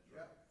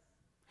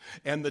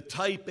 And the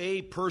type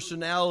A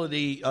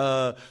personality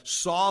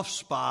soft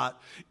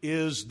spot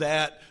is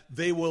that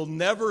they will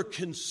never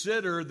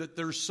consider that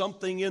there's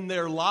something in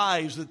their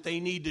lives that they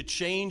need to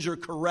change or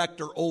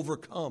correct or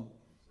overcome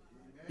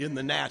in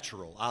the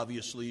natural.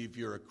 Obviously, if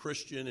you're a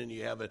Christian and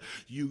you have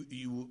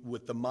you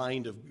with the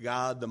mind of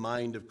God, the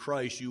mind of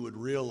Christ, you would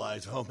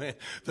realize, oh man,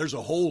 there's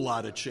a whole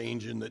lot of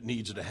changing that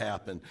needs to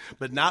happen.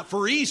 But not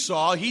for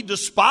Esau. He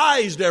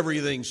despised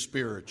everything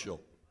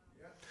spiritual.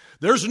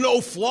 There's no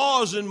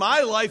flaws in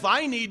my life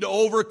I need to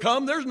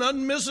overcome. There's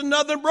nothing missing,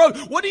 nothing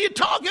broken. What are you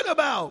talking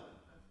about?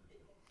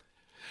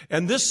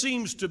 And this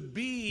seems to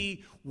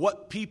be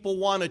what people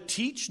want to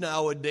teach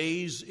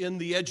nowadays in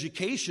the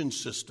education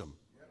system.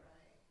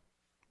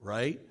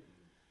 Right?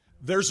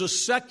 There's a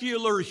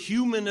secular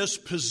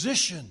humanist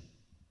position.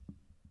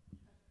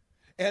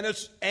 And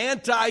it's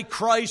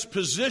anti-Christ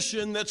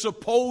position that's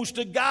opposed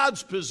to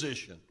God's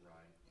position.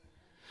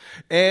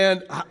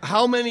 And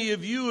how many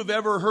of you have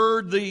ever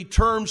heard the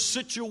term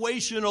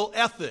situational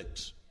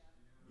ethics?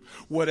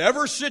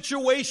 Whatever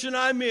situation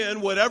I'm in,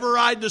 whatever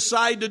I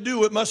decide to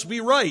do, it must be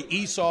right.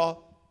 Esau.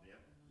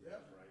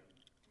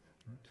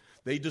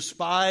 They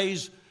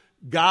despise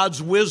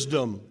God's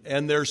wisdom,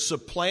 and they're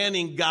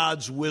supplanting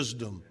God's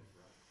wisdom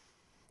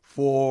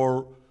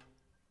for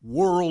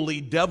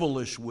worldly,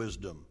 devilish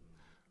wisdom.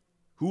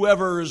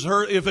 Whoever is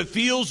hurt, if it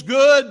feels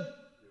good.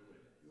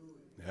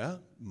 Yeah,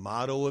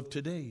 motto of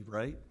today,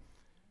 right?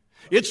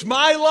 It's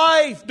my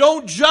life.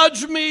 Don't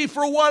judge me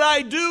for what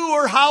I do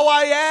or how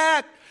I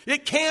act.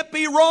 It can't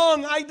be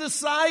wrong. I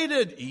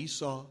decided.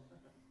 Esau.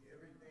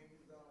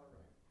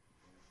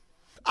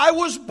 I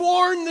was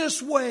born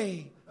this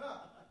way.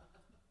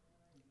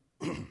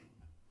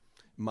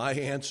 My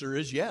answer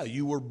is, yeah,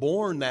 you were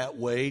born that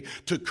way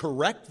to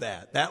correct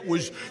that. That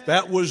was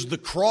the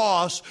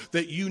cross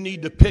that you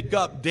need to pick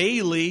up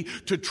daily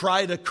to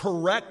try to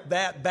correct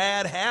that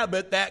bad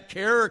habit, that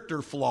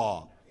character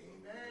flaw.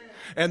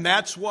 And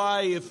that's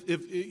why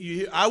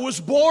I was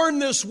born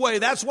this way.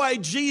 That's why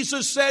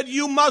Jesus said,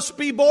 you must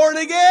be born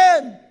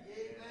again.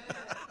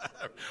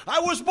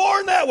 I was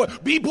born that way.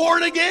 Be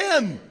born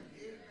again.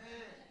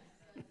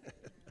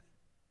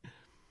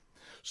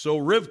 So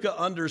Rivka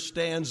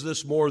understands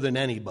this more than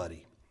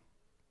anybody.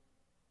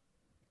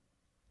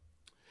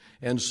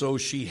 And so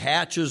she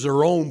hatches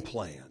her own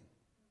plan.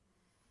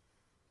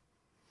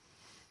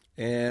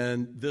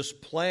 And this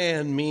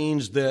plan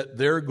means that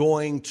they're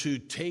going to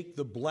take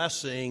the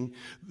blessing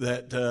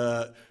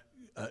that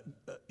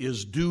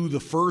is due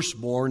the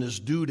firstborn, is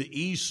due to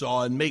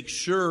Esau, and make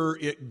sure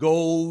it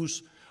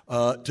goes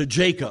to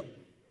Jacob.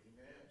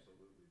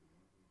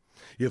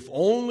 If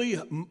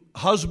only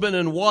husband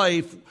and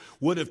wife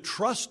would have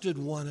trusted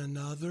one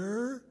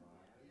another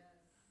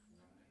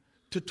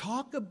to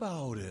talk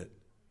about it.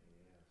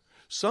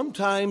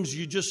 Sometimes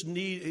you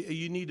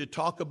need to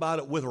talk about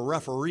it with a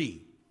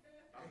referee.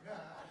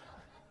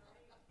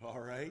 All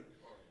right?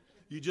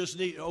 You just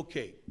need,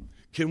 okay,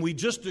 can we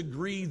just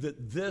agree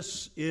that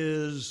this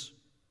is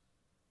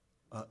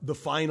the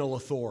final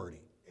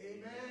authority?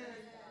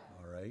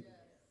 All right?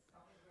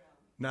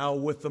 Now,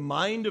 with the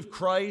mind of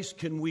Christ,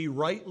 can we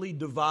rightly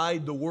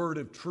divide the word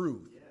of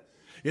truth?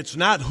 It's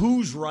not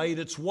who's right,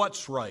 it's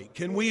what's right.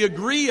 Can we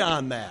agree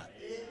on that?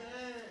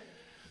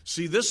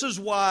 See, this is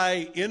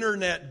why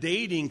internet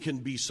dating can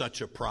be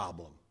such a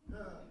problem.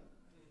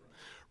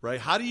 Right?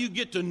 How do you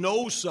get to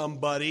know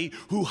somebody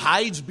who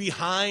hides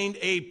behind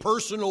a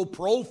personal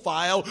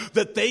profile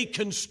that they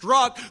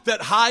construct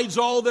that hides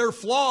all their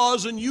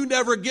flaws, and you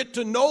never get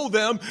to know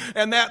them,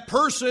 and that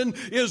person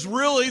is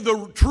really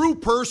the true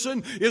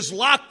person is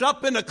locked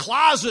up in a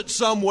closet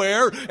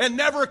somewhere and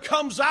never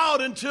comes out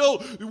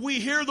until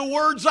we hear the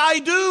words, I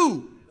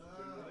do.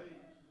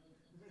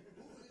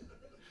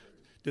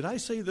 Did I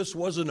say this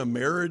wasn't a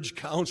marriage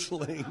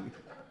counseling?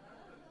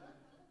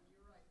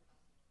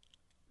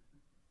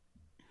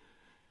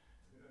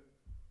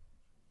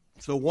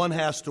 So one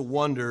has to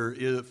wonder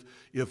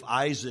if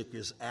Isaac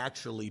is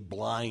actually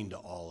blind to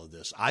all of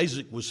this.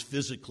 Isaac was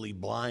physically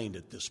blind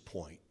at this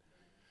point,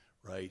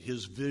 right?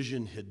 His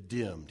vision had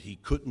dimmed. He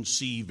couldn't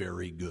see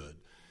very good.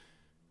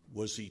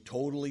 Was he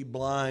totally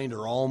blind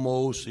or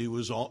almost? He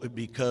was,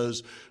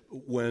 because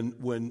when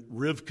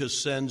Rivka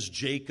sends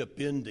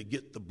Jacob in to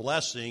get the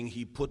blessing,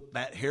 he put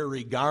that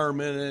hairy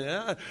garment,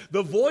 and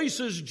the voice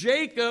is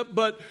Jacob,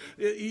 but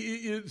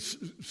it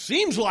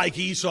seems like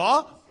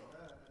Esau.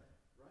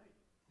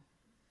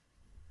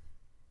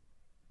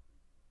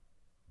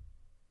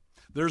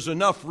 There's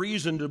enough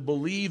reason to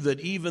believe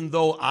that even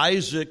though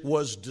Isaac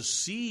was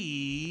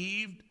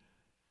deceived,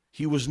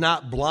 he was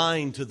not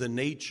blind to the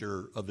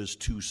nature of his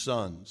two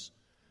sons.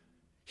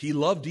 He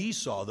loved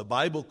Esau. The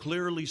Bible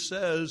clearly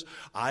says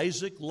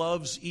Isaac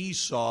loves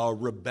Esau,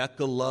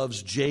 Rebekah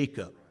loves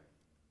Jacob.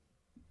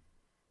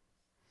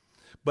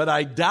 But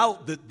I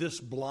doubt that this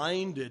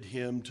blinded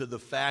him to the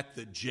fact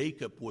that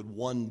Jacob would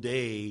one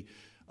day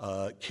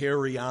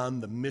carry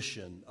on the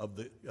mission of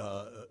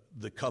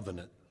the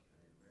covenant.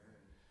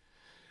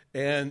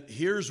 And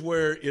here's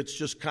where it's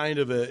just kind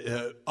of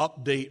an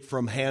update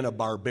from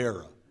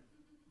Hanna-Barbera.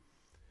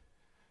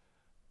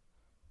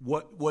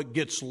 What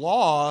gets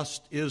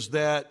lost is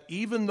that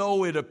even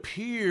though it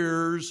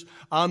appears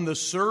on the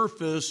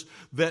surface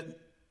that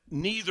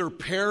neither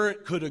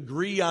parent could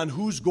agree on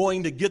who's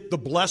going to get the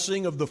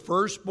blessing of the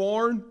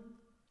firstborn,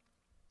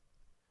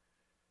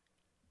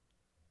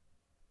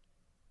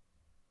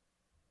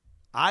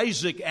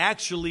 Isaac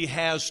actually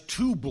has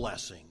two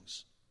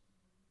blessings.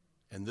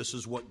 And this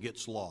is what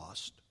gets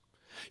lost.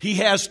 He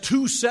has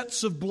two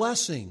sets of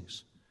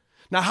blessings.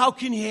 Now, how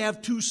can he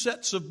have two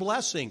sets of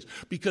blessings?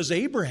 Because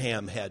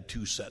Abraham had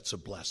two sets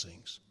of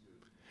blessings.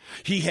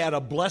 He had a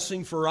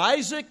blessing for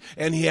Isaac,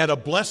 and he had a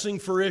blessing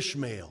for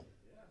Ishmael.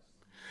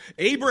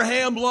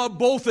 Abraham loved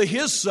both of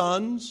his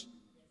sons,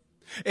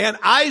 and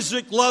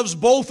Isaac loves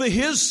both of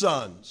his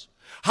sons.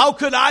 How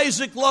could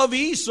Isaac love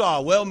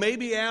Esau? Well,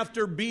 maybe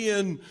after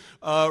being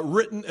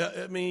written,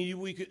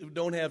 we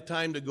don't have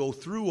time to go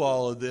through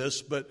all of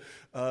this, but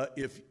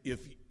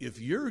if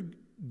you're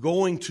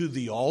going to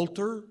the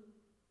altar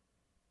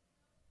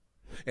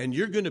and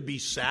you're going to be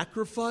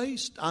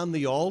sacrificed on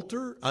the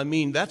altar,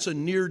 that's a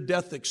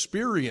near-death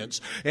experience.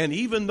 And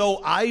even though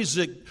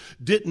Isaac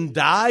didn't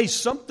die,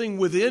 something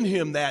within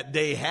him that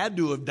day had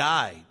to have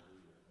died.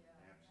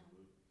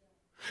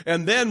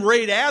 And then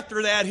right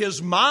after that, his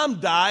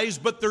mom dies,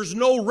 but there's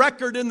no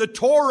record in the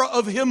Torah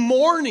of him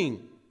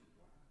mourning.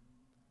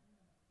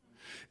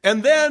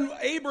 And then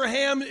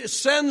Abraham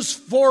sends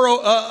for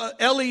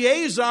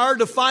Eliezer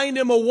to find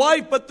him a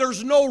wife, but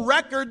there's no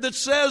record that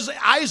says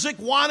Isaac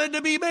wanted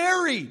to be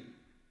married.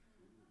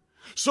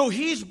 So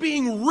he's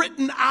being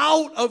written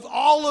out of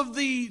all of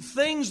the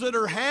things that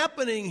are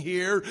happening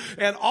here,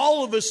 and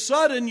all of a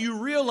sudden you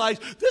realize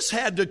this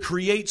had to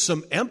create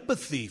some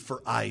empathy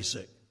for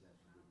Isaac.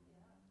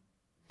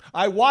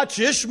 I watch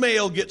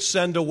Ishmael get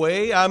sent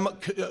away. I'm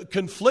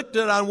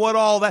conflicted on what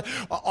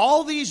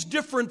all these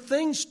different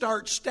things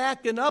start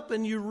stacking up,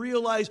 and you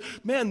realize,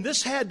 man,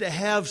 this had to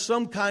have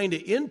some kind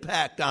of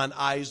impact on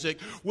Isaac,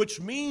 which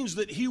means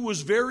that he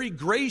was very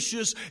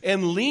gracious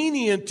and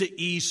lenient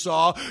to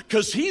Esau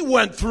because he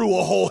went through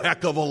a whole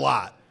heck of a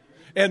lot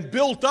and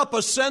built up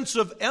a sense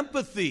of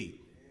empathy.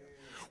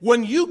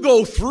 When you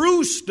go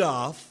through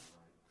stuff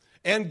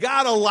and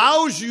God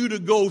allows you to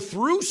go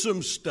through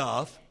some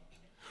stuff,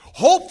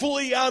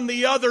 hopefully on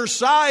the other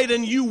side,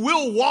 and you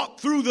will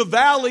walk through the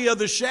valley of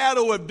the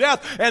shadow of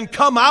death and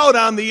come out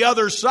on the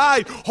other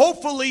side.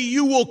 Hopefully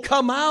you will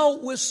come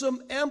out with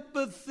some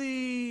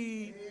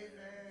empathy. Amen.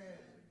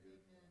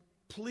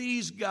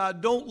 Please,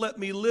 God, don't let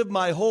me live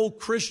my whole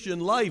Christian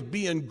life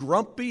being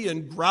grumpy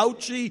and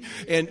grouchy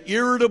and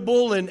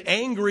irritable and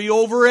angry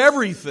over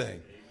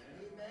everything.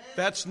 Amen.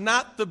 That's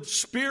not the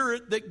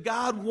spirit that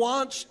God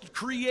wants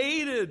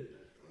created.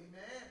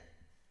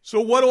 So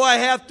what do I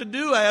have to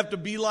do? I have to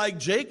be like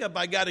Jacob.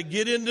 I got to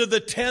get into the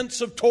tents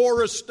of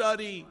Torah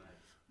study.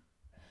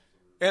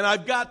 And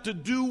I've got to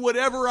do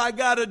whatever I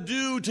got to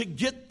do to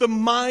get the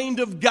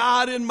mind of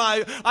God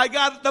I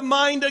got the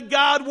mind of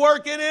God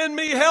working in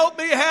me. Help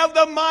me have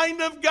the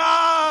mind of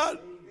God.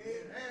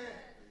 Amen.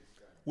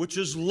 Which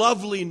is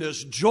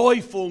loveliness,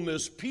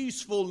 joyfulness,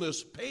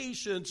 peacefulness,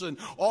 patience, and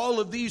all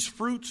of these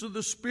fruits of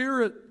the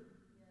Spirit.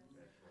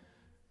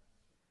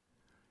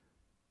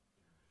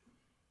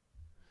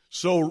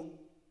 So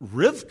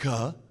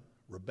Rebecca,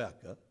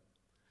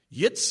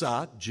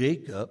 Yitzhak,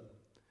 Jacob,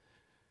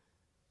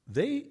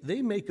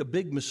 they make a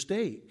big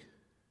mistake.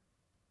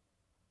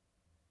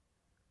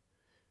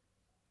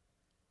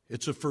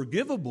 It's a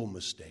forgivable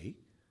mistake.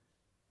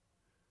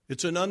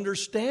 It's an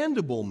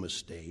understandable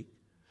mistake,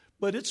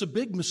 but it's a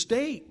big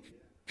mistake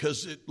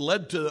because it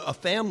led to a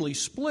family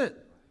split.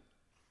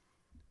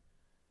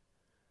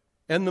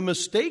 And the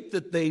mistake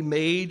that they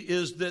made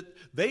is that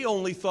they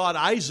only thought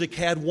Isaac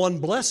had one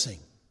blessing.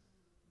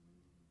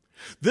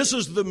 This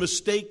is the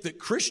mistake that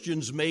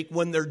Christians make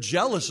when they're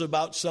jealous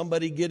about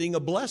somebody getting a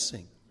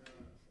blessing.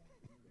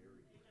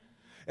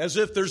 As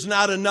if there's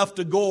not enough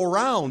to go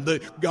around. The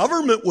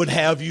government would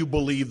have you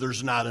believe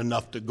there's not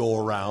enough to go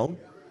around.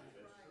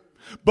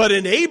 But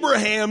in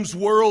Abraham's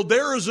world,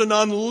 there is an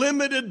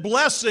unlimited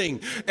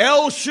blessing.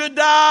 El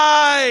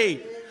Shaddai,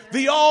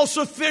 the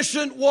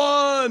all-sufficient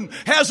one,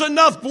 has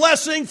enough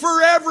blessing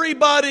for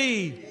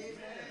everybody.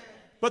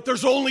 But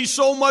there's only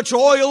so much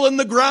oil in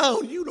the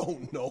ground. You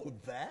don't know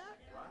that.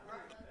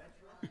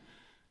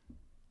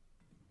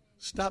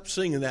 Stop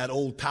singing that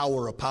old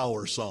Tower of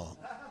Power song.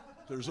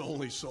 There's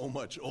only so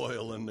much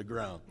oil in the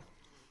ground.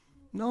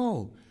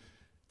 No,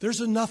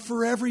 there's enough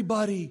for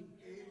everybody.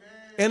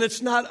 And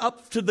it's not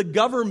up to the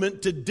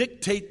government to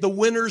dictate the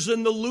winners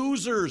and the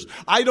losers.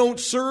 I don't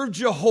serve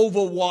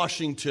Jehovah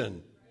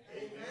Washington.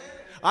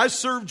 I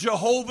serve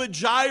Jehovah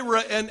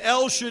Jireh and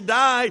El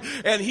Shaddai.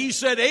 And he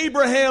said,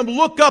 Abraham,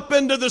 look up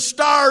into the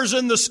stars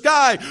in the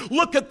sky.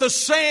 Look at the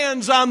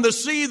sands on the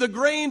sea, the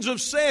grains of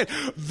sand.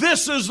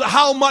 This is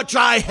how much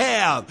I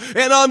have.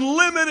 An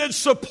unlimited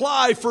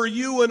supply for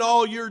you and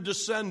all your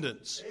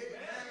descendants. Amen.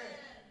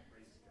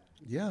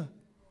 Yeah.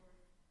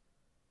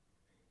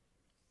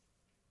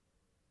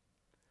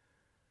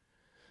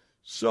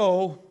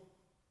 So,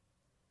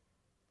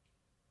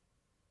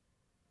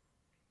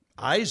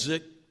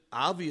 Isaac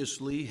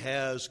obviously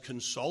has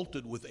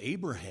consulted with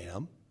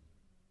Abraham.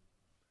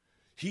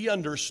 He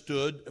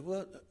understood,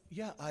 well,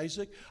 yeah,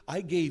 Isaac,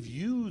 I gave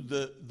you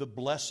the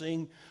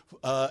blessing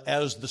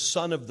as the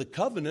son of the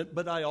covenant,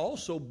 but I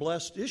also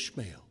blessed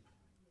Ishmael.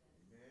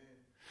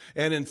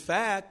 And in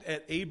fact,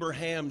 at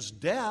Abraham's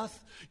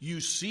death,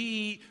 you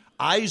see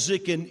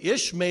Isaac and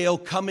Ishmael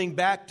coming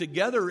back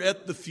together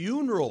at the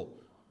funeral.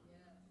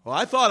 Well,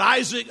 I thought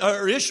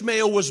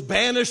Ishmael was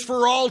banished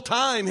for all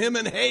time. Him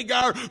and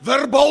Hagar,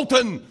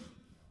 verboten.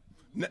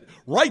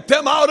 Write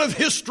them out of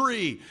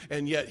history.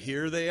 And yet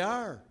here they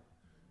are.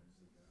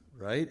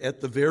 Right? At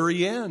the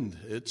very end.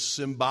 It's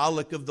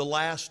symbolic of the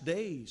last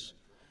days.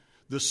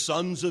 The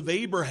sons of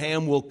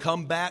Abraham will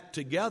come back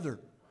together.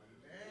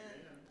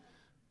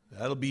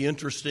 That'll be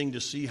interesting to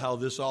see how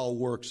this all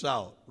works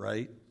out,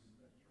 right?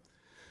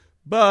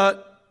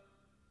 But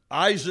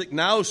Isaac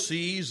now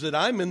sees that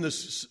I'm in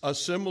a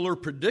similar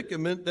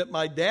predicament that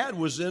my dad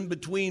was in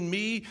between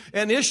me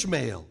and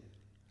Ishmael.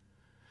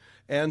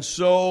 And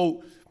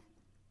so,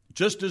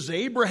 just as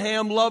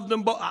Abraham loved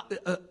them both,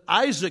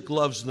 Isaac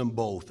loves them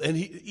both. And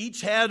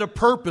each had a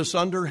purpose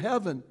under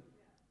heaven.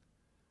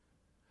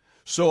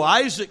 So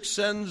Isaac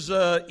sends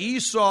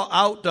Esau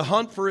out to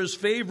hunt for his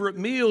favorite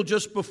meal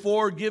just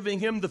before giving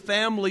him the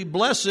family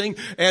blessing.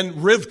 And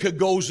Rivkah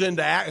goes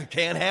into,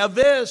 can't have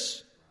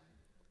this.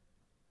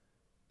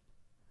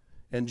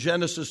 And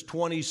Genesis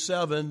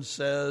 27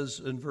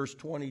 says in verse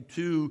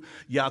 22,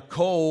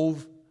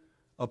 Yaakov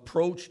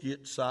approached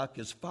Yitzhak,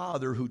 his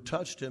father, who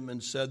touched him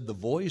and said, the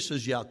voice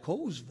is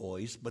Yaakov's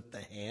voice, but the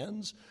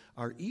hands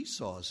are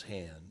Esau's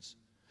hands.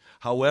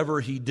 However,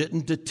 he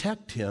didn't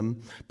detect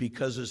him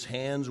because his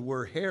hands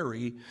were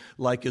hairy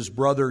like his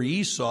brother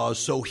Esau,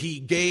 so he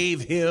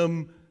gave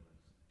him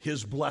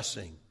his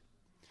blessing.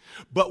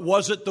 But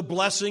was it the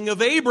blessing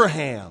of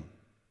Abraham?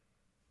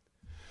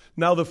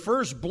 Now, the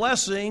first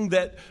blessing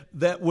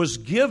that was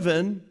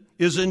given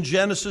is in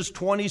Genesis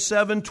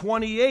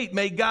 27:28.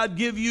 May God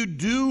give you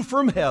dew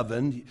from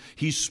heaven.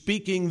 He's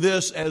speaking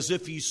this as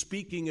if he's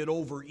speaking it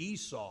over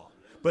Esau,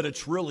 but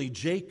it's really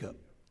Jacob.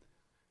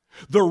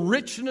 The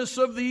richness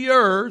of the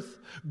earth,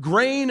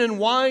 grain and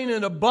wine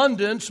in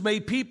abundance, may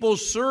people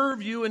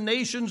serve you and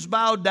nations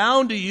bow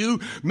down to you.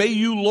 May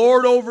you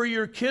lord over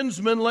your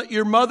kinsmen, let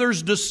your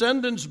mother's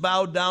descendants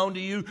bow down to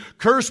you.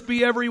 Cursed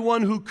be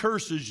everyone who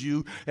curses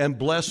you, and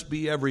blessed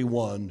be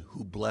everyone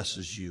who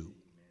blesses you.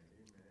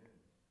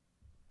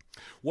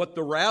 What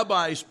the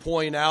rabbis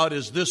point out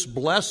is this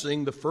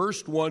blessing, the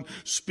first one,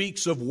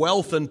 speaks of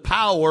wealth and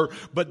power,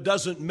 but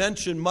doesn't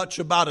mention much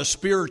about a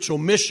spiritual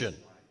mission.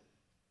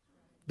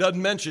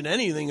 Doesn't mention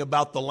anything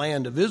about the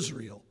land of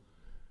Israel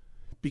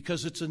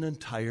because it's an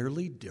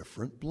entirely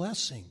different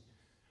blessing.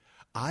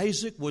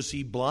 Isaac, was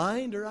he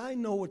blind? Or I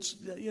know it's,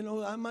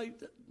 I might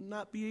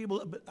not be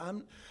able, but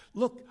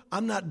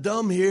I'm not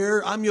dumb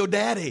here. I'm your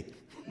daddy.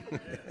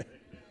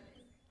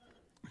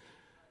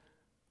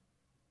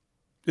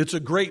 It's a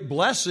great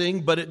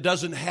blessing, but it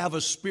doesn't have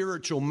a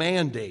spiritual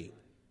mandate.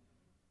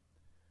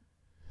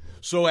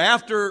 So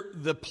after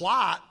the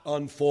plot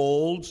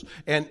unfolds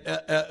and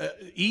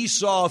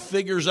Esau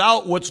figures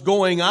out what's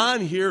going on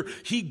here,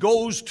 he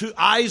goes to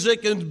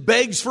Isaac and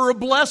begs for a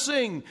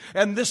blessing.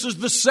 And this is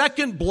the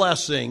second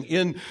blessing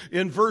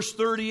in verse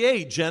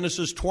 38,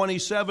 Genesis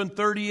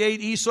 27:38.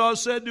 Esau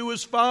said to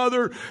his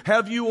father,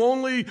 have you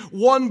only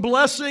one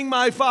blessing,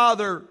 my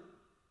father?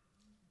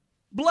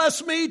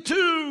 Bless me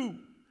too.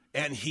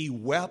 And he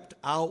wept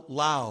out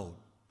loud.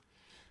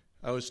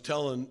 I was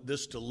telling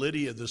this to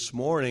Lydia this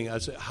morning. I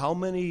said, how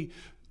many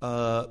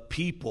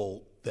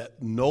people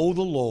that know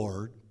the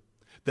Lord,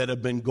 that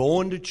have been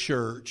going to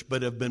church,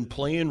 but have been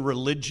playing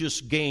religious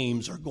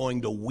games are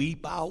going to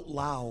weep out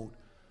loud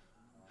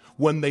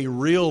when they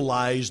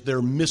realize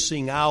they're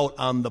missing out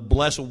on the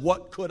blessing?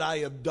 What could I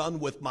have done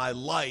with my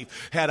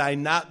life had I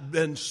not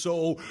been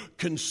so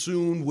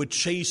consumed with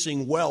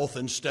chasing wealth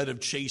instead of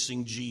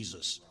chasing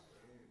Jesus?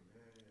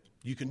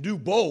 You can do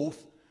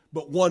both,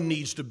 but one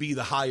needs to be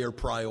the higher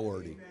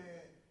priority.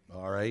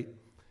 All right?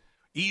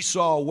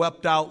 Esau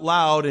wept out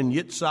loud, and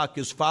Yitzhak,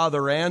 his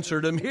father,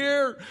 answered him,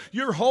 here,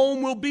 your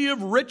home will be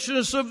of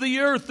richness of the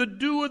earth, the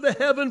dew of the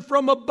heaven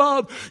from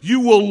above. You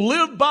will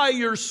live by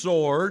your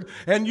sword,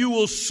 and you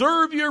will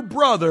serve your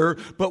brother,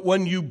 but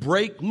when you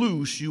break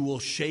loose, you will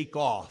shake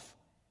off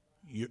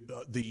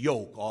the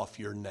yoke off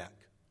your neck.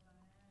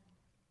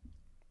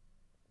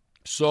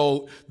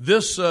 So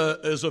this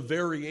is a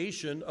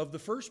variation of the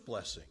first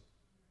blessing.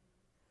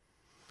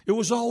 It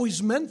was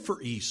always meant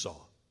for Esau.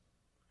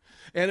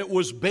 And it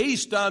was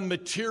based on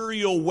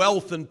material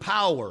wealth and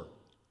power.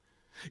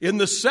 In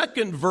the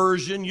second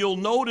version, you'll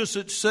notice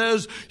it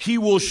says he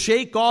will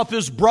shake off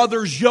his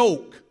brother's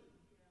yoke.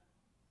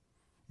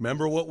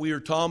 Remember what we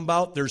were talking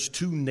about? There's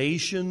two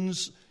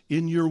nations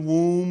in your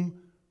womb,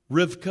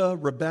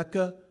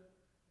 Rebecca.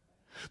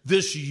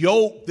 This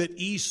yoke that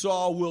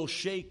Esau will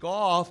shake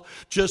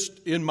off, just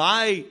in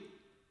my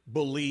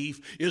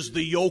belief, is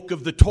the yoke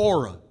of the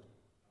Torah.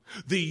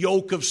 The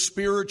yoke of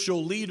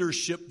spiritual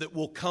leadership that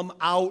will come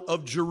out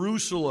of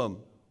Jerusalem.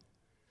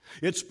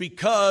 It's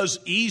because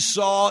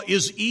Esau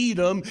is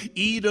Edom,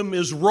 Edom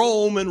is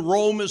Rome, and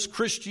Rome is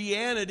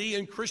Christianity,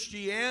 and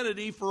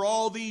Christianity for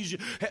all these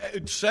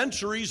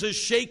centuries has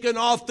shaken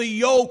off the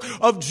yoke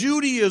of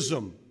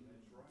Judaism.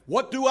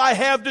 What do I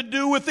have to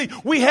do with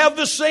we have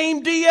the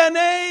same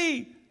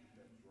DNA.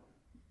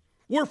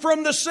 We're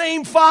from the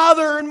same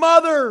father and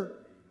mother.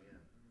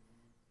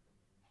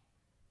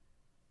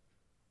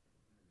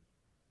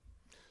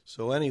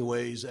 So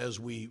anyways, as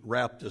we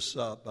wrap this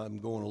up, I'm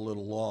going a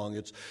little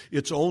long.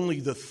 It's only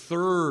the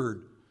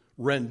third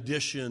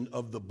rendition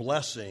of the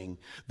blessing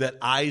that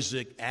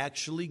Isaac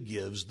actually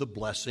gives the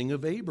blessing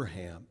of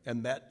Abraham,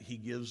 and that he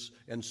gives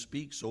and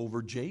speaks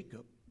over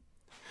Jacob.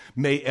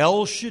 May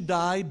El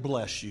Shaddai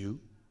bless you,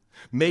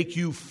 make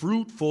you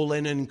fruitful,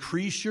 and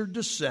increase your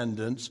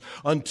descendants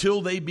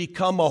until they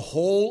become a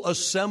whole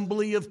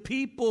assembly of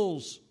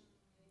peoples.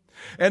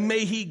 And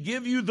may he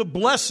give you the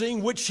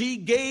blessing which he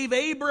gave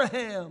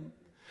Abraham,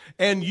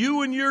 and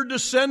you and your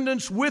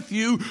descendants with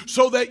you,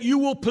 so that you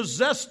will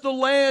possess the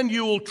land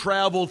you will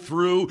travel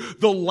through,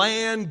 the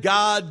land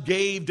God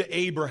gave to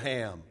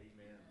Abraham.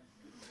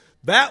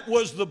 That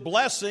was the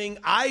blessing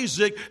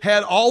Isaac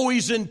had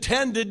always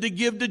intended to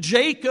give to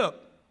Jacob.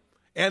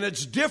 And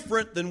it's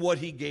different than what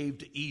he gave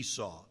to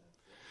Esau.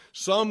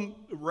 Some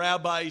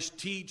rabbis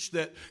teach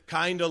that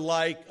kind of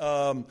like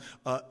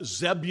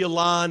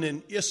Zebulun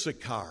and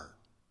Issachar.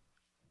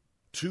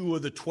 2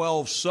 of the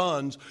 12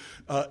 sons.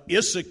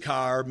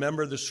 Issachar,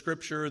 remember the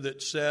scripture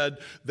that said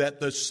that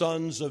the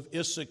sons of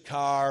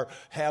Issachar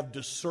have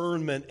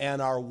discernment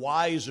and are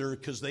wiser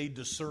because they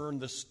discern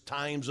the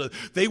times of,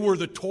 they were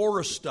the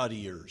Torah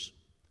studiers.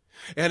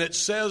 And it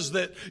says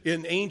that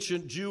in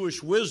ancient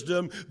Jewish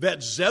wisdom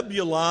that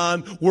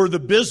Zebulun were the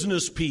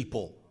business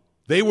people.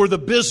 They were the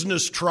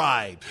business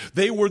tribe.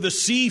 They were the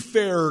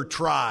seafarer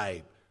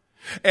tribe.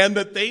 And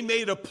that they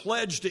made a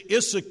pledge to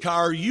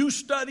Issachar, you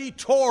study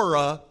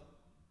Torah,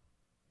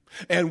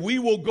 and we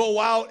will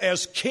go out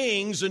as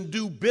kings and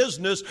do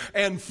business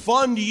and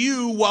fund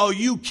you while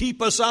you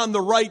keep us on the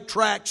right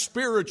track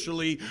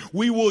spiritually.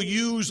 We will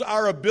use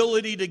our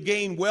ability to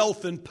gain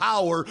wealth and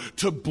power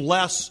to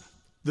bless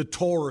the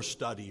Torah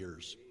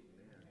studiers.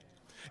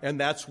 And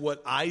that's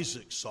what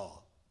Isaac saw.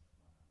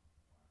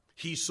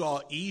 He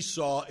saw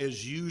Esau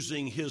as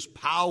using his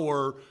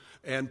power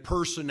and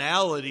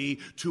personality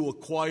to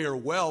acquire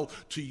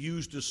wealth to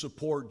use to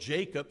support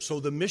Jacob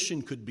so the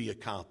mission could be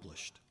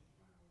accomplished.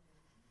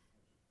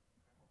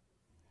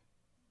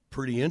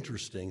 Pretty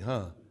interesting,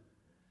 huh?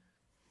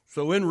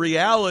 So in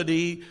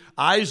reality,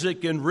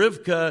 Isaac and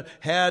Rivkah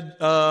had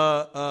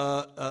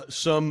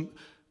some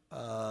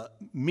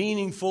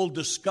meaningful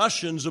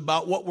discussions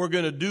about what we're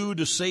going to do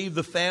to save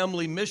the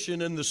family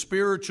mission and the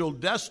spiritual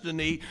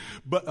destiny,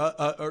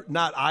 but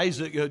not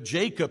Isaac,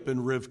 Jacob and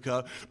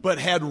Rivkah, but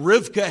had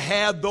Rivkah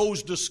had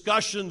those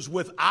discussions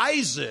with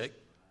Isaac,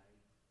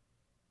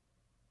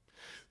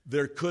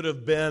 there could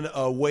have been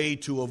a way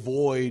to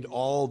avoid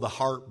all the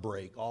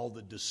heartbreak, all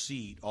the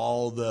deceit,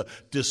 all the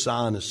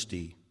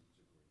dishonesty.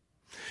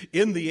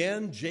 In the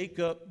end,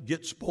 Jacob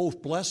gets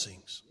both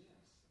blessings,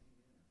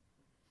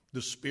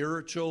 the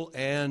spiritual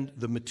and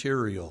the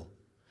material.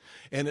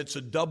 And it's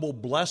a double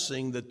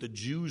blessing that the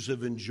Jews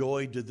have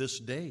enjoyed to this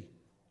day.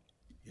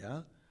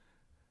 Yeah?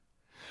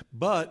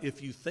 But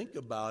if you think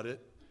about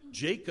it,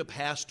 Jacob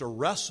has to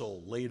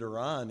wrestle later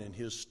on in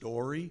his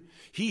story.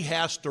 He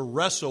has to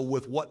wrestle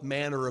with what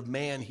manner of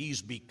man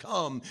he's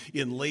become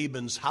in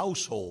Laban's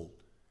household.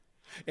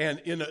 And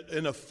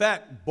in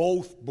effect,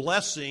 both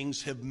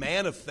blessings have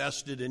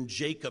manifested in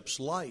Jacob's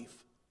life.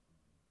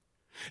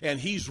 And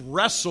he's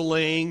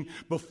wrestling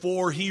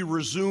before he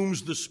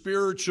resumes the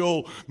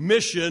spiritual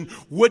mission.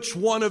 Which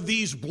one of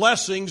these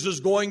blessings is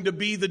going to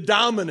be the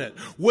dominant?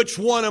 Which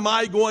one am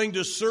I going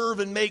to serve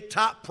and make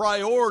top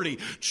priority?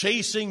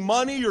 Chasing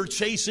money or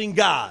chasing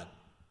God?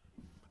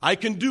 I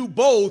can do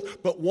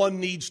both, but one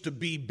needs to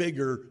be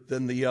bigger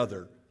than the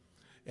other.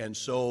 And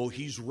so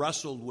he's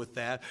wrestled with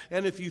that.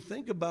 And if you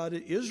think about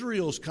it,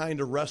 Israel's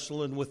kind of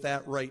wrestling with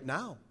that right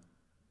now.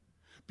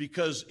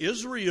 Because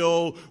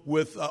Israel,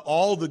 with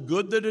all the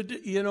good that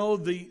it,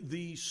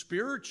 the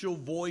spiritual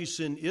voice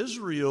in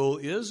Israel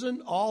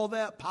isn't all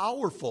that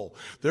powerful.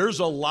 There's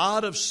a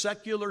lot of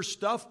secular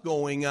stuff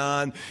going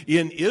on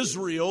in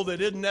Israel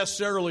that isn't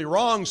necessarily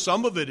wrong.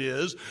 Some of it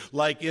is.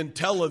 Like in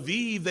Tel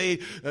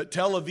Aviv,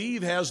 Tel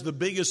Aviv has the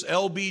biggest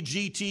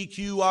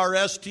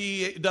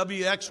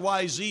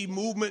LBGTQRSTWXYZ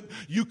movement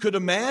you could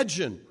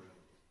imagine.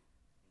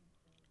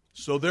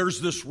 So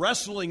there's this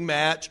wrestling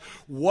match.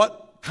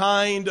 What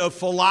kind of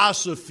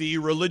philosophy,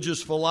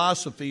 religious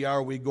philosophy,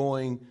 are we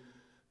going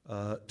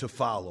to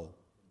follow?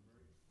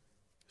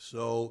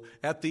 So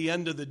at the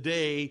end of the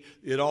day,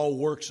 it all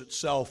works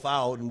itself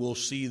out, and we'll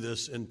see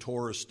this in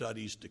Torah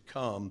studies to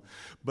come.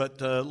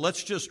 But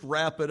let's just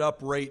wrap it up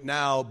right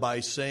now by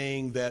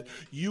saying that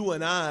you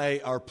and I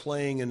are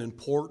playing an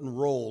important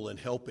role in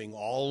helping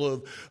all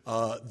of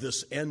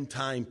this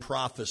end-time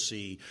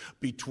prophecy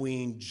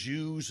between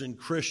Jews and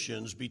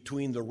Christians,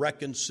 between the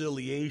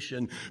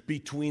reconciliation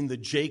between the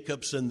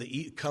Jacobs and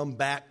the come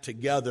back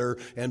together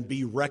and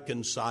be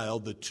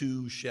reconciled. The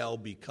two shall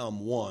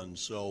become one.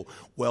 So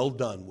well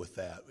done with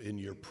that. In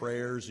your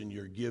prayers, in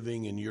your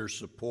giving, in your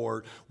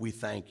support, we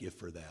thank you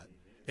for that.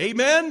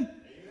 Amen?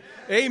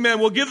 Amen.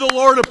 We'll give the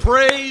Lord a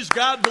praise.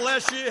 God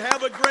bless you.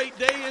 Have a great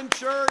day in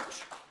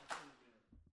church.